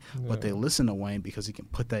day. Yeah. But they listen to Wayne because he can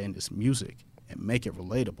put that in his music and make it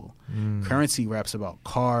relatable. Currency raps about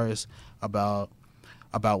cars, about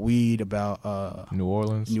weed, about New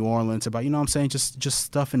Orleans, about, you know what I'm saying, just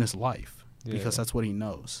stuff in his life, because that's what he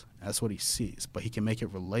knows, that's what he sees. But he can make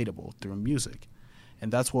it relatable through music,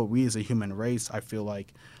 and that's what we as a human race, I feel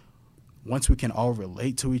like, once we can all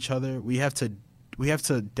relate to each other, we have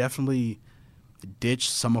to definitely ditch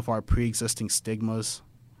some of our pre-existing stigmas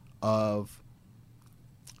of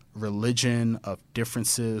religion, of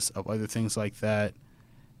differences, of other things like that.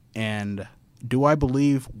 And do I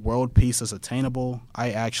believe world peace is attainable?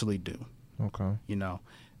 I actually do. Okay. You know,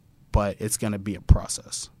 but it's going to be a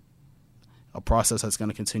process that's going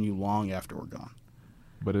to continue long after we're gone.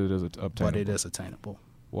 But it is obtainable. But it is attainable.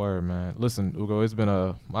 Word, man. Listen, Ugo, it's been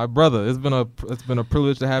a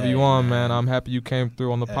privilege to have you on, man. I'm happy you came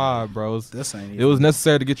through on the pod, bro. It was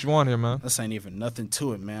necessary to get you on here, man. This ain't even nothing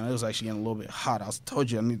to it, man. It was actually getting a little bit hot. I told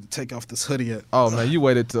you I need to take off this hoodie. Oh man, you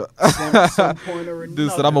waited to some point or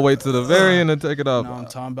dude said I'm gonna wait to the very end and take it off. You know what I'm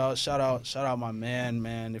talking about? Shout out my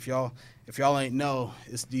man. If y'all ain't know,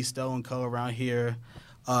 it's D Stowe & Co. around here.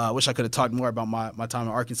 I wish I could have talked more about my time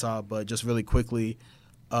in Arkansas, but just really quickly.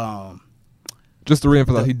 Just to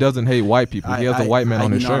reemphasize, he doesn't hate white people. He has a white man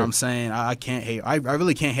on his shirt. You know what I'm saying? I can't hate. I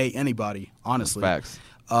really can't hate anybody, honestly. Facts.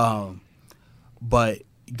 But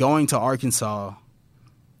going to Arkansas,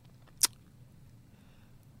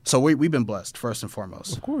 so we've been blessed, first and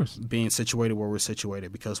foremost. Of course. Being situated where we're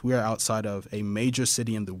situated, because we are outside of a major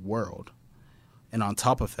city in the world. And on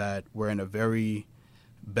top of that, we're in a very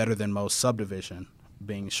better than most subdivision,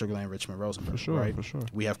 being Sugar Land, Richmond, Rosenberg. For sure.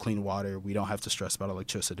 We have clean water. We don't have to stress about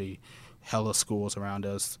electricity. Hella schools around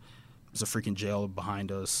us. There's a freaking jail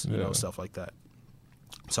behind us, you know, stuff like that.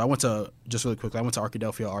 So I went to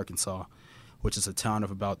Arkadelphia, Arkansas, which is a town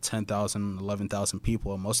of about 10,000, 11,000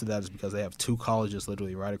 people. And most of that is because they have two colleges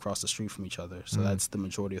literally right across the street from each other. So that's the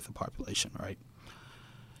majority of the population, right?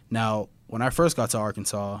 Now, when I first got to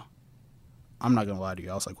Arkansas, I'm not going to lie to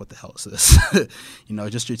you. I was like, what the hell is this? You know,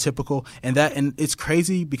 just your typical. And it's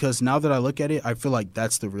crazy because now that I look at it, I feel like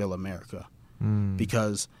that's the real America.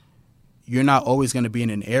 Because you're not always going to be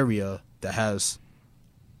in an area that has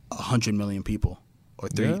 100 million people or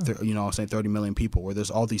 30 million people where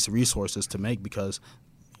there's all these resources to make because,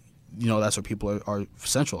 you know, that's where people are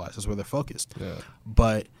centralized. That's where they're focused. Yeah.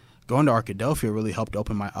 But going to Arkadelphia really helped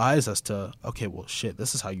open my eyes as to, okay, well, shit,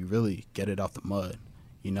 this is how you really get it out the mud.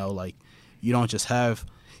 You know, like you don't have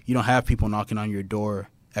people knocking on your door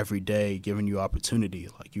every day giving you opportunity.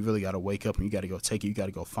 Like you really got to wake up and you got to go take it. You got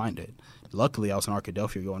to go find it. Luckily, I was in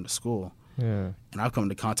Arkadelphia going to school. Yeah. And I've come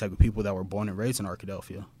into contact with people that were born and raised in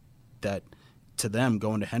Arkadelphia that to them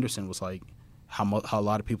going to Henderson was like how a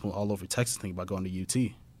lot of people all over Texas think about going to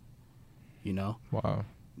UT. You know? Wow.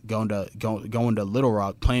 Going to Little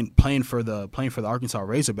Rock, playing for the Arkansas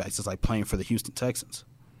Razorbacks is like playing for the Houston Texans.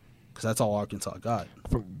 Because that's all Arkansas got.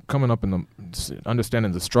 Coming up in the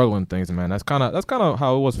understanding the struggle and things, man. That's kind of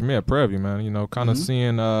how it was for me at Prairie View, man. You know, kind of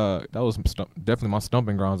seeing that was definitely my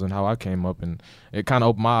stumping grounds and how I came up, and it kind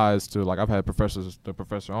of opened my eyes to like I've had the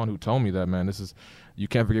professor on who told me that, man, this is you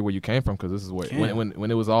can't forget where you came from because this is what when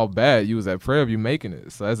it was all bad, you was at Prairie View making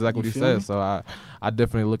it. So that's exactly what he said. So I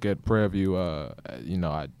definitely look at Prairie View. You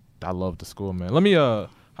know, I love the school, man. Let me how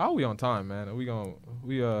are we on time, man? Are we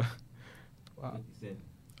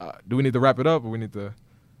do we need to wrap it up or we need to?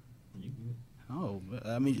 Oh,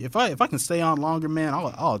 I mean, if I can stay on longer, man,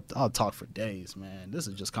 I'll talk for days, man. This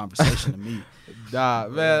is just conversation to me. Nah,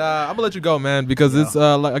 man, I'm gonna let you go, man, because it's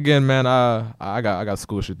like again, man, I got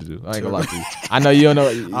school shit to do. I ain't gonna lie to you. I know you don't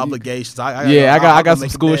know obligations. I got some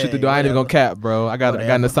school shit to do. I ain't even gonna cap, bro. I got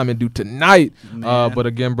an assignment due tonight. But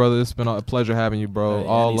again, brother, it's been a pleasure having you, bro. Hey,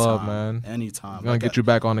 all anytime, love, man. Anytime. I'm gonna get you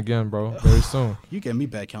back on again, bro, very soon. You get me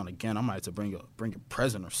back on again, I might have to bring a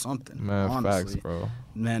present or something. Man, honestly. Facts, bro.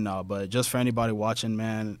 Man, no, but just for anybody watching,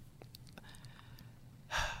 man,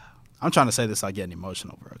 I'm trying to say this, I getting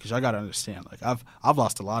emotional, bro, because I gotta understand, like I've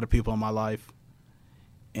lost a lot of people in my life,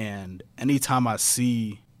 and anytime I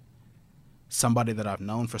see somebody that I've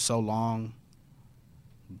known for so long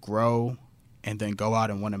grow and then go out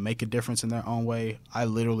and want to make a difference in their own way, I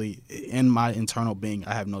literally, in my internal being,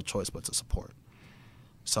 I have no choice but to support.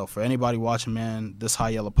 So for anybody watching, man, this High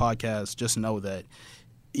Yellow podcast, just know that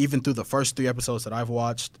even through the first 3 episodes that I've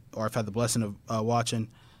watched, or I've had the blessing of watching,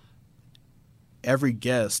 every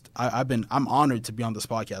guest, I'm honored to be on this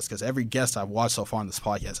podcast because every guest I've watched so far on this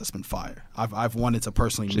podcast has been fire. I've wanted to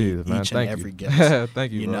personally meet each and every guest.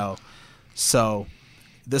 Thank you, you bro. know. So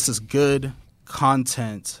this is good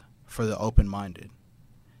content for the open-minded.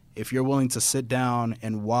 If you're willing to sit down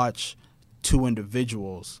and watch 2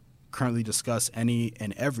 individuals currently discuss any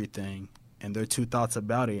and everything and their 2 thoughts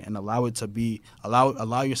about it and allow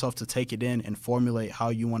yourself to take it in and formulate how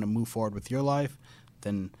you want to move forward with your life,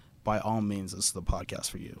 then by all means, this is the podcast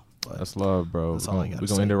for you. But that's love, bro. That's all I got to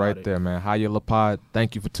say. We're going to end it right there, man. High Yellow Pod.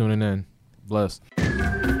 Thank you for tuning in. Blessed.